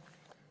and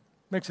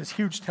makes this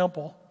huge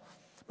temple.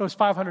 It was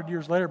 500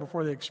 years later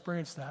before they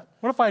experienced that.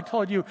 What if I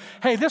told you,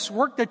 hey, this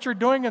work that you're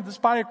doing in this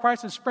body of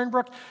Christ at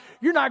Springbrook,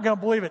 you're not going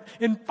to believe it.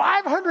 In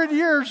 500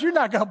 years, you're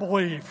not going to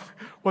believe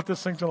what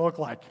this thing's going to look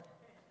like.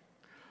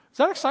 Does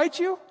that excite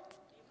you?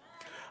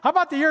 How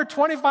about the year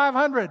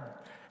 2500?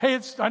 Hey,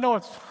 I know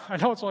it's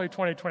only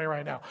 2020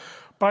 right now,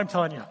 but I'm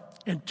telling you,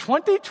 in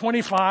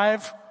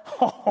 2025,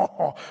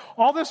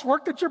 all this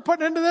work that you're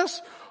putting into this,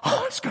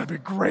 it's going to be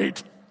great.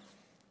 Is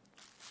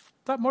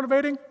that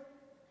motivating?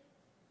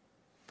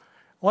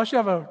 Unless you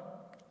have a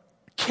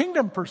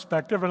kingdom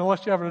perspective and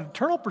unless you have an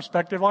eternal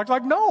perspective,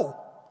 like no.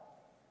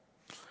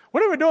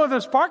 What are we doing with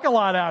this parking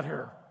lot out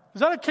here?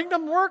 Is that a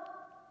kingdom work?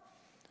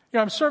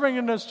 I'm serving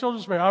in this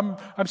children's way. I'm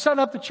setting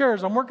up the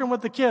chairs. I'm working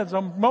with the kids.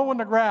 I'm mowing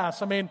the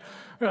grass.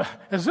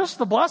 Is this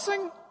the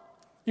blessing?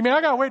 You mean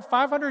I got to wait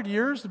 500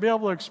 years to be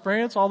able to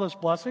experience all this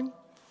blessing?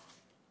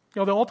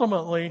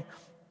 Ultimately,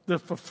 the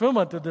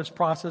fulfillment of this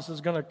process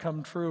is going to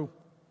come true.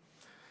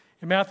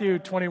 In Matthew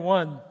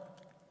 21,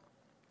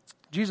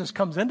 Jesus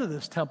comes into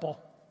this temple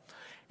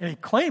and he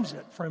claims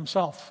it for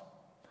himself.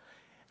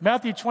 In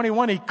Matthew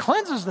 21, he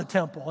cleanses the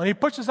temple and he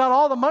pushes out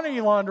all the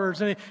money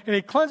launderers and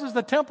he cleanses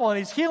the temple and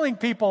he's healing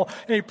people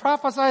and he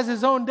prophesies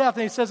his own death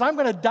and he says, I'm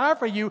going to die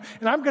for you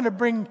and I'm going to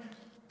bring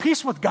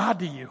peace with God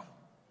to you.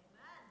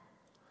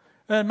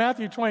 And in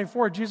Matthew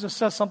 24, Jesus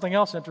says something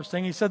else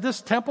interesting. He said, this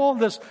temple,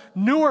 this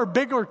newer,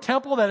 bigger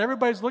temple that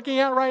everybody's looking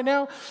at right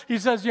now, he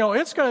says,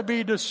 it's going to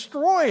be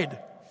destroyed.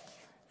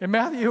 In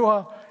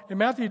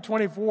Matthew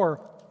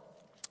 24,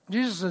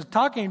 Jesus is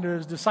talking to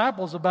his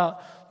disciples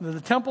about the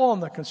temple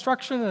and the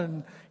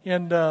construction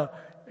and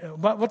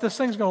what this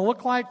thing's going to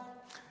look like.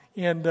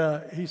 And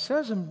he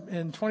says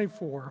in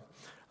 24,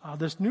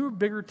 this new,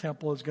 bigger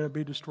temple is going to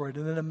be destroyed.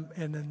 And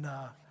then in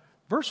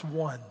verse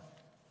 1,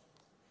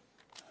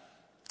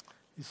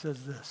 he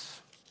says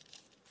this.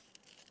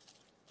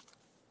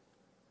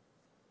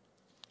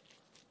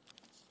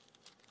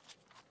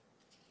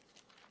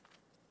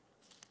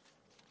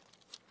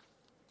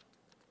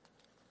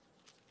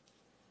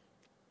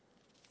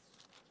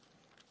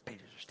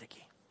 pages are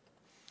sticky.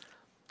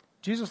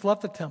 Jesus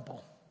left the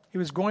temple. He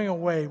was going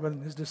away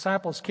when his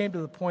disciples came to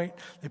the point,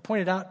 they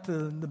pointed out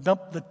to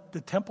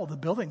the temple, the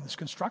building, this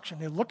construction.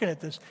 They're looking at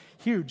this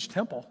huge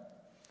temple.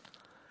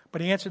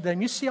 But he answered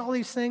them, you see all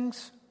these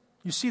things?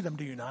 You see them,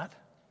 do you not?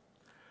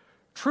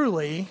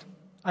 Truly,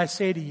 I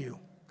say to you,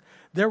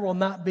 there will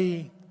not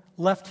be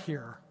left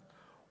here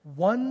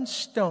one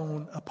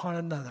stone upon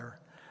another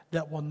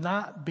that will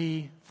not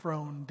be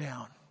thrown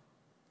down.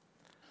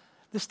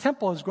 This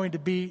temple is going to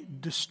be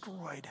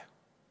destroyed.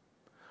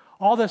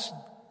 All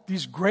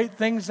these great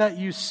things that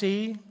you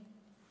see,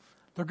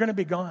 they're going to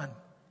be gone.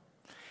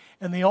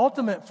 And the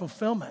ultimate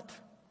fulfillment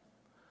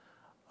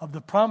of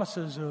the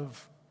promises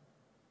of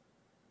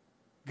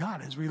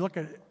God, as we look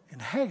at it in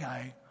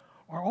Haggai,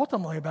 are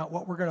ultimately about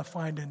what we're going to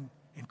find in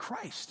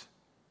Christ.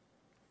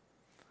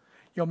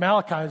 You know,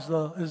 Malachi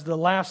is the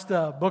last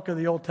book of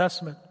the Old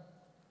Testament.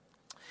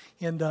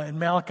 In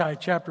Malachi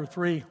chapter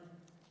 3,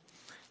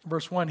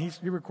 verse 1,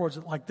 he records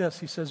it like this.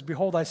 He says,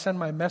 behold, I send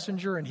my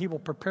messenger, and he will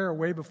prepare a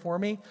way before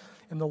me.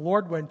 And the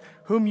Lord,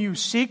 whom you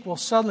seek, will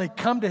suddenly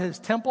come to his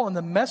temple, and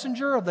the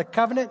messenger of the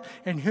covenant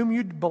in whom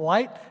you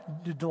delight,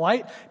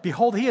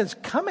 behold, he is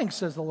coming,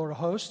 says the Lord of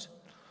hosts.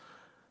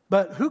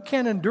 But who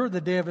can endure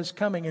the day of his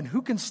coming, and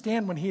who can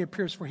stand when he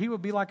appears? For he will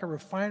be like a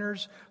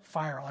refiner's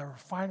fire, like a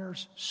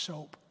refiner's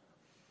soap.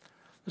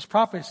 This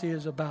prophecy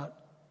is about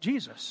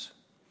Jesus.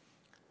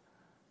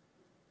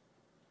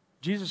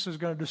 Jesus is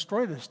going to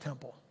destroy this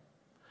temple.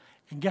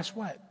 And guess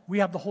what? We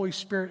have the Holy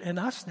Spirit in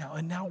us now,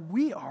 and now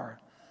we are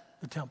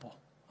the temple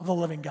of the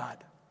living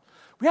God.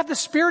 We have the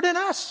Spirit in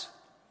us.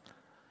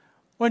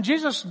 When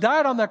Jesus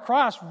died on the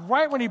cross,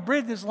 right when he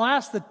breathed his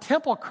last, the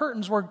temple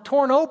curtains were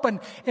torn open,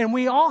 and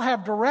we all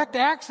have direct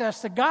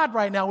access to God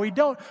right now. We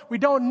don't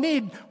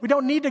need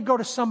to go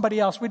to somebody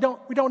else. We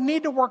don't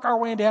need to work our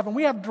way into heaven.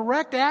 We have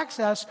direct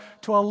access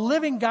to a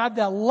living God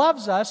that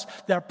loves us,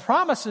 that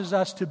promises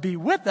us to be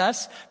with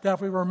us, that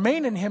if we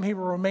remain in him, he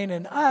will remain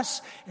in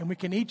us, and we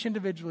can each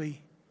individually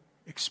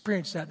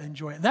experience that and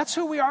enjoy it. And that's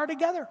who we are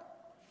together.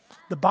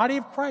 The body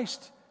of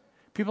Christ.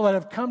 People that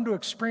have come to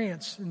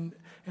experience and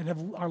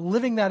are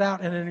living that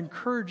out and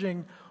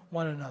encouraging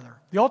one another.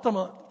 The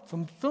ultimate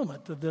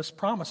fulfillment of this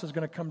promise is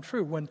going to come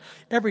true when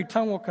every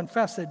tongue will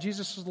confess that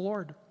Jesus is the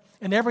Lord,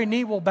 and every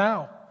knee will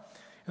bow,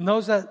 and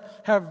those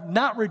that have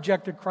not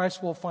rejected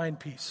Christ will find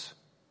peace.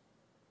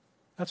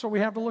 That's what we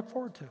have to look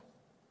forward to.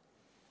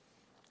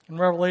 In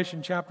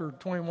Revelation chapter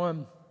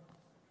 21,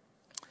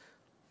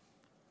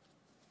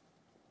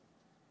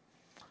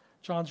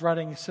 John's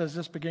writing, he says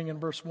this beginning in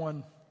verse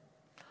 1.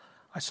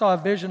 I saw a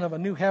vision of a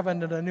new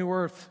heaven and a new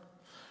earth.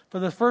 For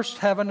the first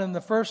heaven and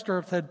the first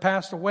earth had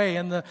passed away,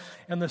 and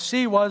the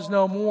sea was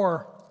no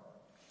more.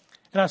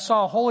 And I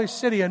saw a holy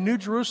city, a new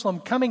Jerusalem,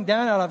 coming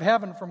down out of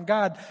heaven from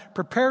God,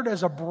 prepared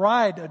as a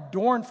bride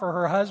adorned for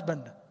her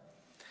husband.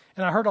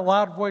 And I heard a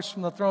loud voice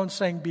from the throne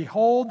saying,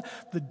 behold,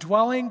 the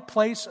dwelling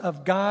place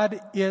of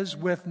God is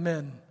with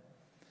men.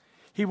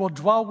 He will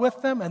dwell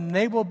with them, and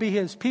they will be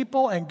his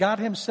people, and God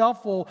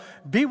himself will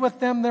be with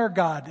them, their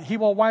God. He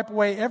will wipe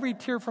away every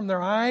tear from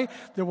their eye.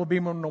 There will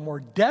be no more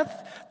death.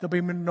 There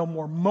will be no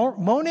more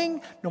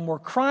moaning, no more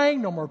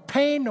crying, no more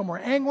pain, no more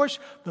anguish.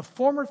 The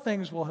former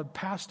things will have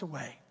passed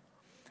away.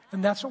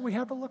 And that's what we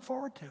have to look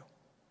forward to.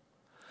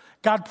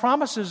 God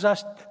promises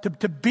us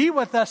to be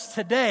with us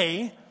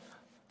today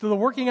through the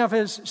working of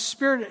his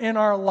Spirit in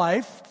our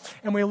life.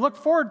 And we look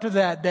forward to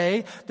that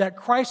day that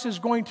Christ is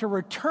going to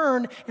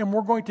return, and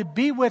we're going to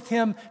be with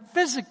him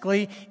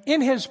physically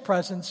in his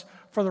presence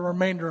for the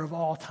remainder of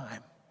all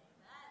time.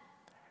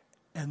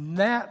 And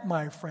that,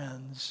 my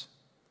friends,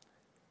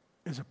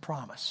 is a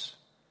promise.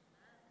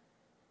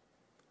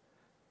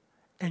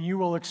 And you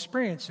will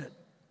experience it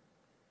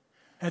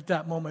at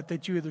that moment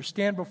that you either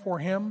stand before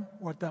him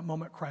or at that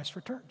moment Christ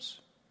returns.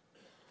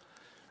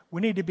 We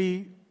need to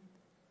be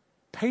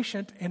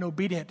patient and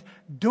obedient,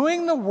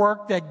 doing the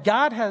work that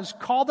God has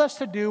called us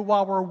to do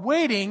while we're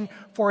waiting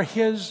for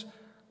his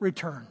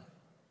return.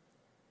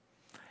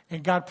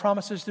 And God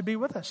promises to be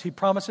with us. He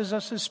promises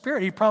us his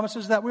Spirit. He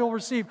promises that we will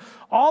receive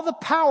all the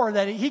power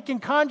that he can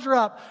conjure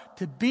up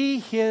to be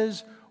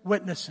his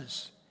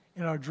witnesses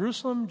in our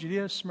Jerusalem,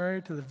 Judea,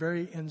 Samaria, to the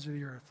very ends of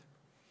the earth.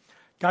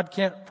 God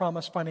can't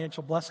promise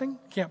financial blessing,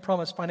 can't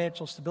promise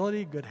financial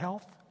stability, good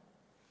health,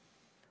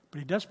 but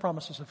he does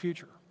promise us a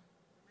future.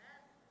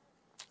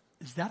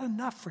 Is that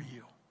enough for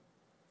you?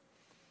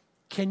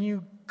 Can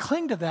you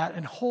cling to that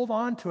and hold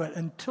on to it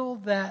until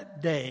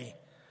that day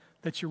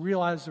that you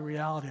realize the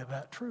reality of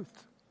that truth?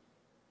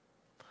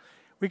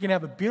 We can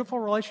have a beautiful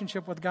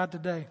relationship with God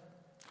today.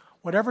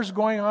 Whatever's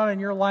going on in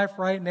your life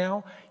right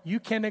now, you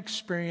can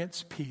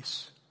experience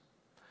peace.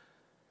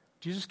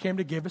 Jesus came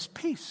to give us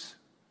peace.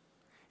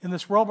 In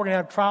this world, we're going to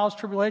have trials,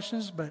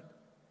 tribulations, but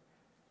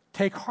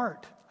take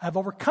heart. I've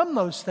overcome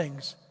those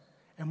things,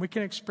 and we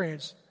can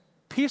experience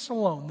peace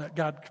alone that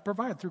God could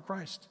provide through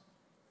Christ.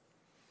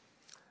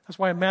 That's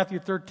why in Matthew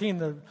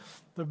 13,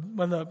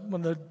 when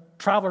the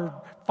traveler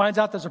finds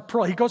out there's a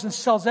pearl, he goes and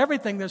sells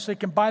everything there so he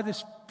can buy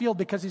this field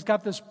because he's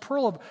got this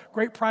pearl of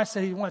great price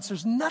that he wants.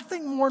 There's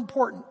nothing more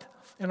important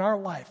in our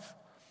life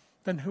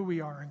than who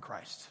we are in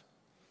Christ.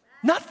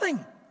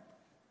 Nothing.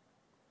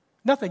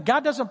 Nothing.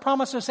 God doesn't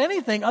promise us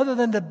anything other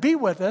than to be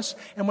with us,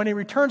 and when he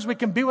returns, we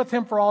can be with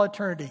him for all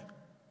eternity.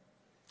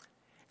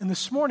 And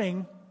this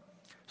morning,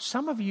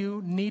 some of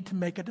you need to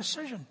make a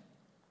decision.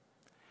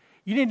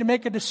 You need to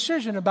make a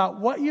decision about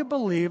what you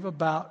believe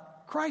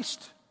about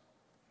Christ.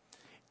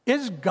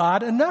 Is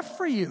God enough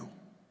for you?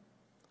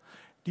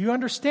 Do you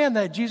understand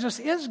that Jesus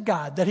is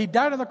God, that he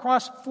died on the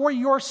cross for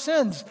your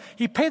sins?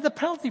 He paid the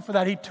penalty for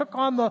that. He took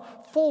on the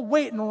full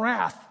weight and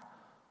wrath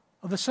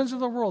of the sins of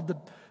the world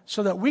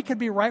so that we could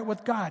be right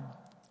with God.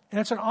 And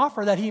it's an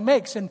offer that he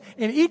makes, and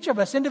each of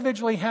us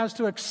individually has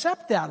to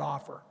accept that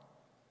offer.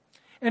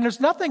 And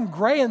there's nothing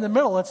gray in the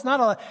middle. It's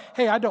not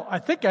hey, I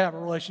think I have a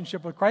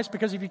relationship with Christ,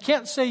 because if you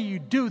can't say you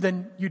do,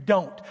 then you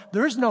don't.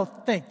 There is no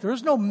think. There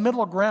is no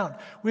middle ground.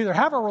 We either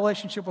have a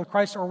relationship with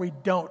Christ or we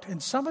don't.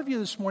 And some of you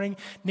this morning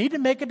need to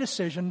make a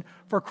decision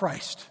for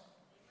Christ.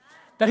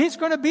 That he's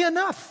going to be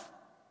enough.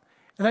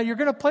 And that you're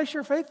going to place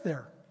your faith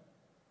there.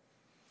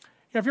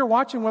 If you're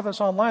watching with us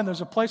online,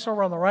 there's a place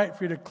over on the right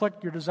for you to click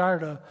your desire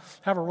to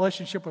have a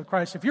relationship with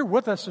Christ. If you're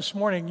with us this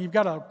morning, you've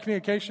got a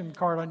communication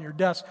card on your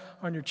desk,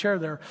 on your chair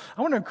there.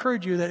 I want to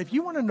encourage you that if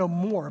you want to know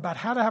more about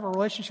how to have a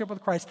relationship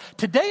with Christ,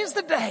 today is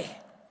the day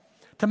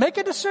to make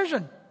a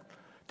decision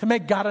to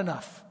make God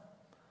enough.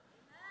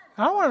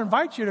 I want to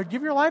invite you to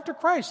give your life to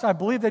Christ. I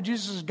believe that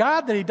Jesus is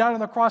God, that he died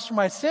on the cross for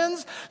my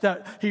sins,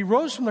 that he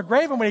rose from the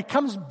grave, and when he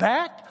comes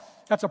back,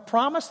 that's a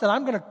promise that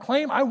I'm going to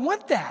claim. I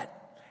want that.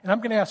 And I'm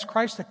going to ask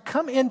Christ to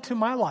come into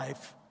my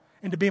life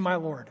and to be my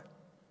Lord.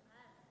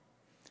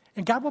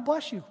 And God will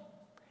bless you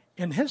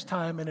in his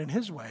time and in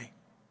his way.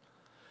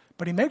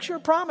 But he makes you a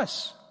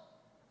promise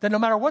that no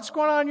matter what's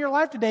going on in your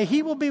life today,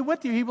 he will be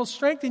with you. He will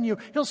strengthen you.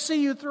 He'll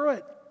see you through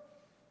it.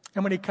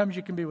 And when he comes,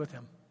 you can be with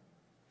him.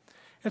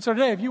 And so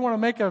today, if you want to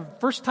make a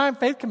first-time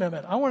faith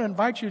commitment, I want to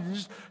invite you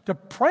to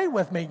pray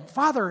with me.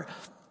 Father,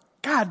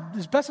 God,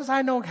 as best as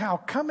I know how,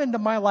 come into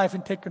my life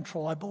and take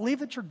control. I believe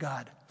that you're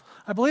God.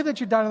 I believe that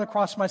you died on the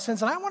cross for my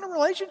sins, and I want a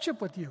relationship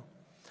with you.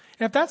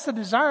 And if that's the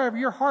desire of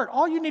your heart,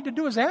 all you need to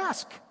do is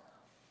ask.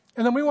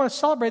 And then we want to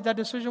celebrate that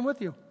decision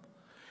with you.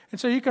 And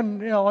so you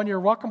can, on your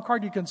welcome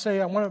card, you can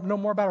say, I want to know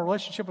more about a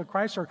relationship with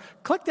Christ, or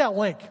click that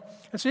link.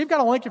 And so you've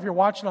got a link if you're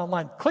watching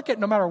online. Click it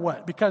no matter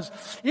what, because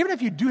even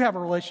if you do have a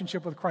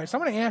relationship with Christ,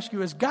 I'm going to ask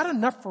you, is God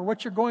enough for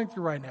what you're going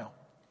through right now?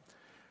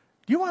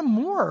 Do you want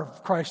more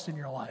of Christ in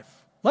your life?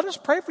 Let us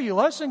pray for you.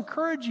 Let us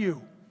encourage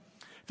you.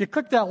 If you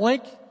click that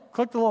link,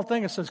 click the little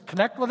thing that says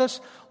connect with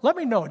us. Let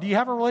me know. Do you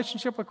have a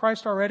relationship with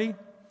Christ already?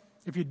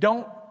 If you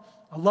don't,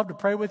 I'd love to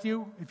pray with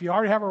you. If you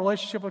already have a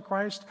relationship with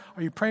Christ,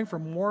 are you praying for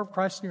more of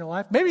Christ in your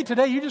life? Maybe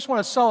today you just want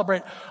to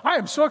celebrate. I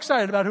am so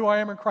excited about who I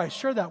am in Christ.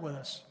 Share that with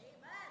us.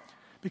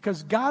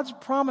 Because God's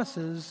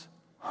promises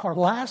are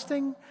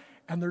lasting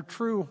and they're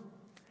true,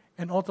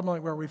 and ultimately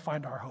where we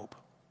find our hope.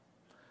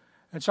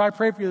 And so I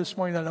pray for you this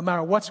morning that no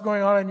matter what's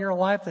going on in your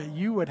life, that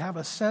you would have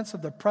a sense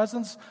of the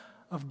presence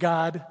of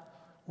God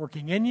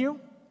working in you,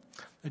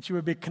 that you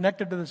would be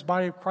connected to this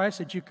body of Christ,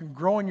 that you can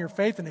grow in your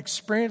faith and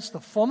experience the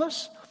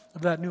fullness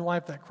of that new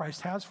life that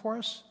Christ has for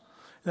us,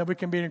 and that we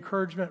can be an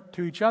encouragement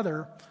to each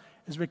other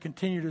as we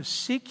continue to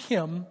seek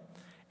him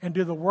and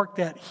do the work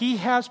that he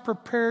has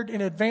prepared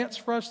in advance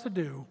for us to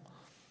do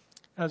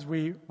as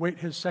we wait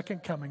his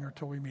second coming or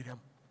till we meet him.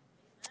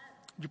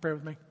 Would you pray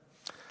with me?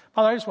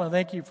 Father, I just want to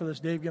thank you for this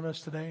day you've given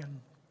us today. And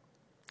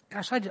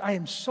gosh, I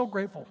am so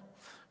grateful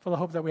for the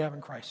hope that we have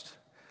in Christ.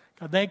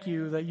 God, thank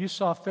you that you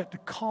saw fit to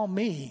call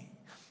me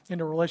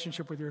into a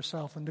relationship with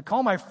yourself and to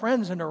call my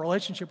friends into a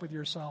relationship with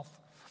yourself.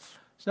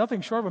 It's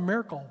nothing short of a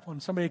miracle when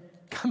somebody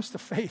comes to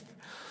faith.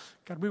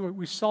 God,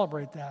 we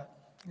celebrate that.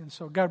 And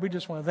so, God, we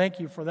just want to thank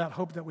you for that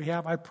hope that we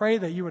have. I pray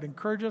that you would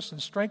encourage us and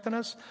strengthen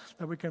us,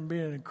 that we can be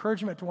an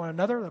encouragement to one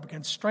another, that we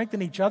can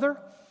strengthen each other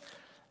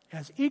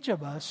as each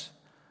of us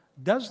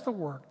does the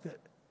work that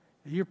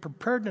you've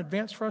prepared in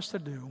advance for us to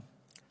do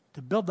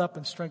to build up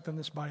and strengthen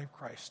this body of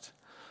Christ.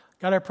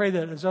 God, I pray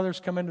that as others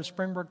come into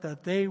Springbrook,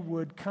 that they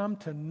would come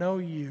to know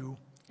you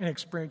and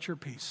experience your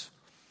peace.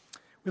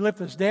 We lift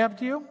this day up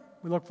to you.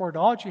 We look forward to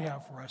all that you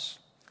have for us.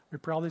 We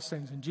pray all these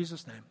things in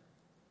Jesus' name.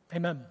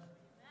 Amen.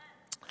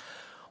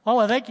 Well,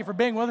 I thank you for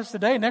being with us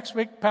today. Next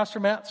week, Pastor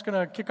Matt's going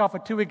to kick off a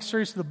 2-week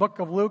series of the book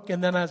of Luke.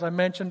 And then, as I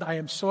mentioned, I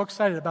am so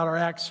excited about our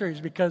Acts series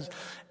because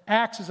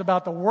Acts is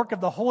about the work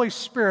of the Holy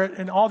Spirit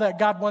and all that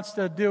God wants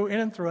to do in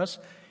and through us.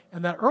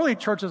 And that early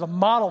church is a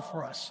model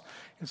for us.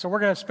 And so we're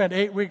going to spend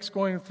 8 weeks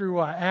going through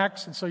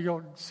Acts, and so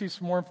you'll see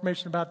some more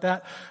information about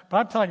that. But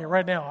I'm telling you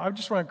right now, I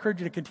just want to encourage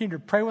you to continue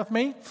to pray with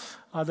me,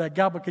 that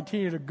God will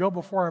continue to go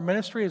before our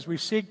ministry as we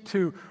seek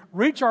to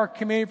reach our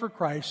community for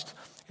Christ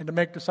and to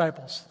make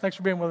disciples. Thanks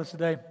for being with us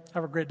today.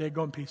 Have a great day.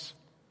 Go in peace.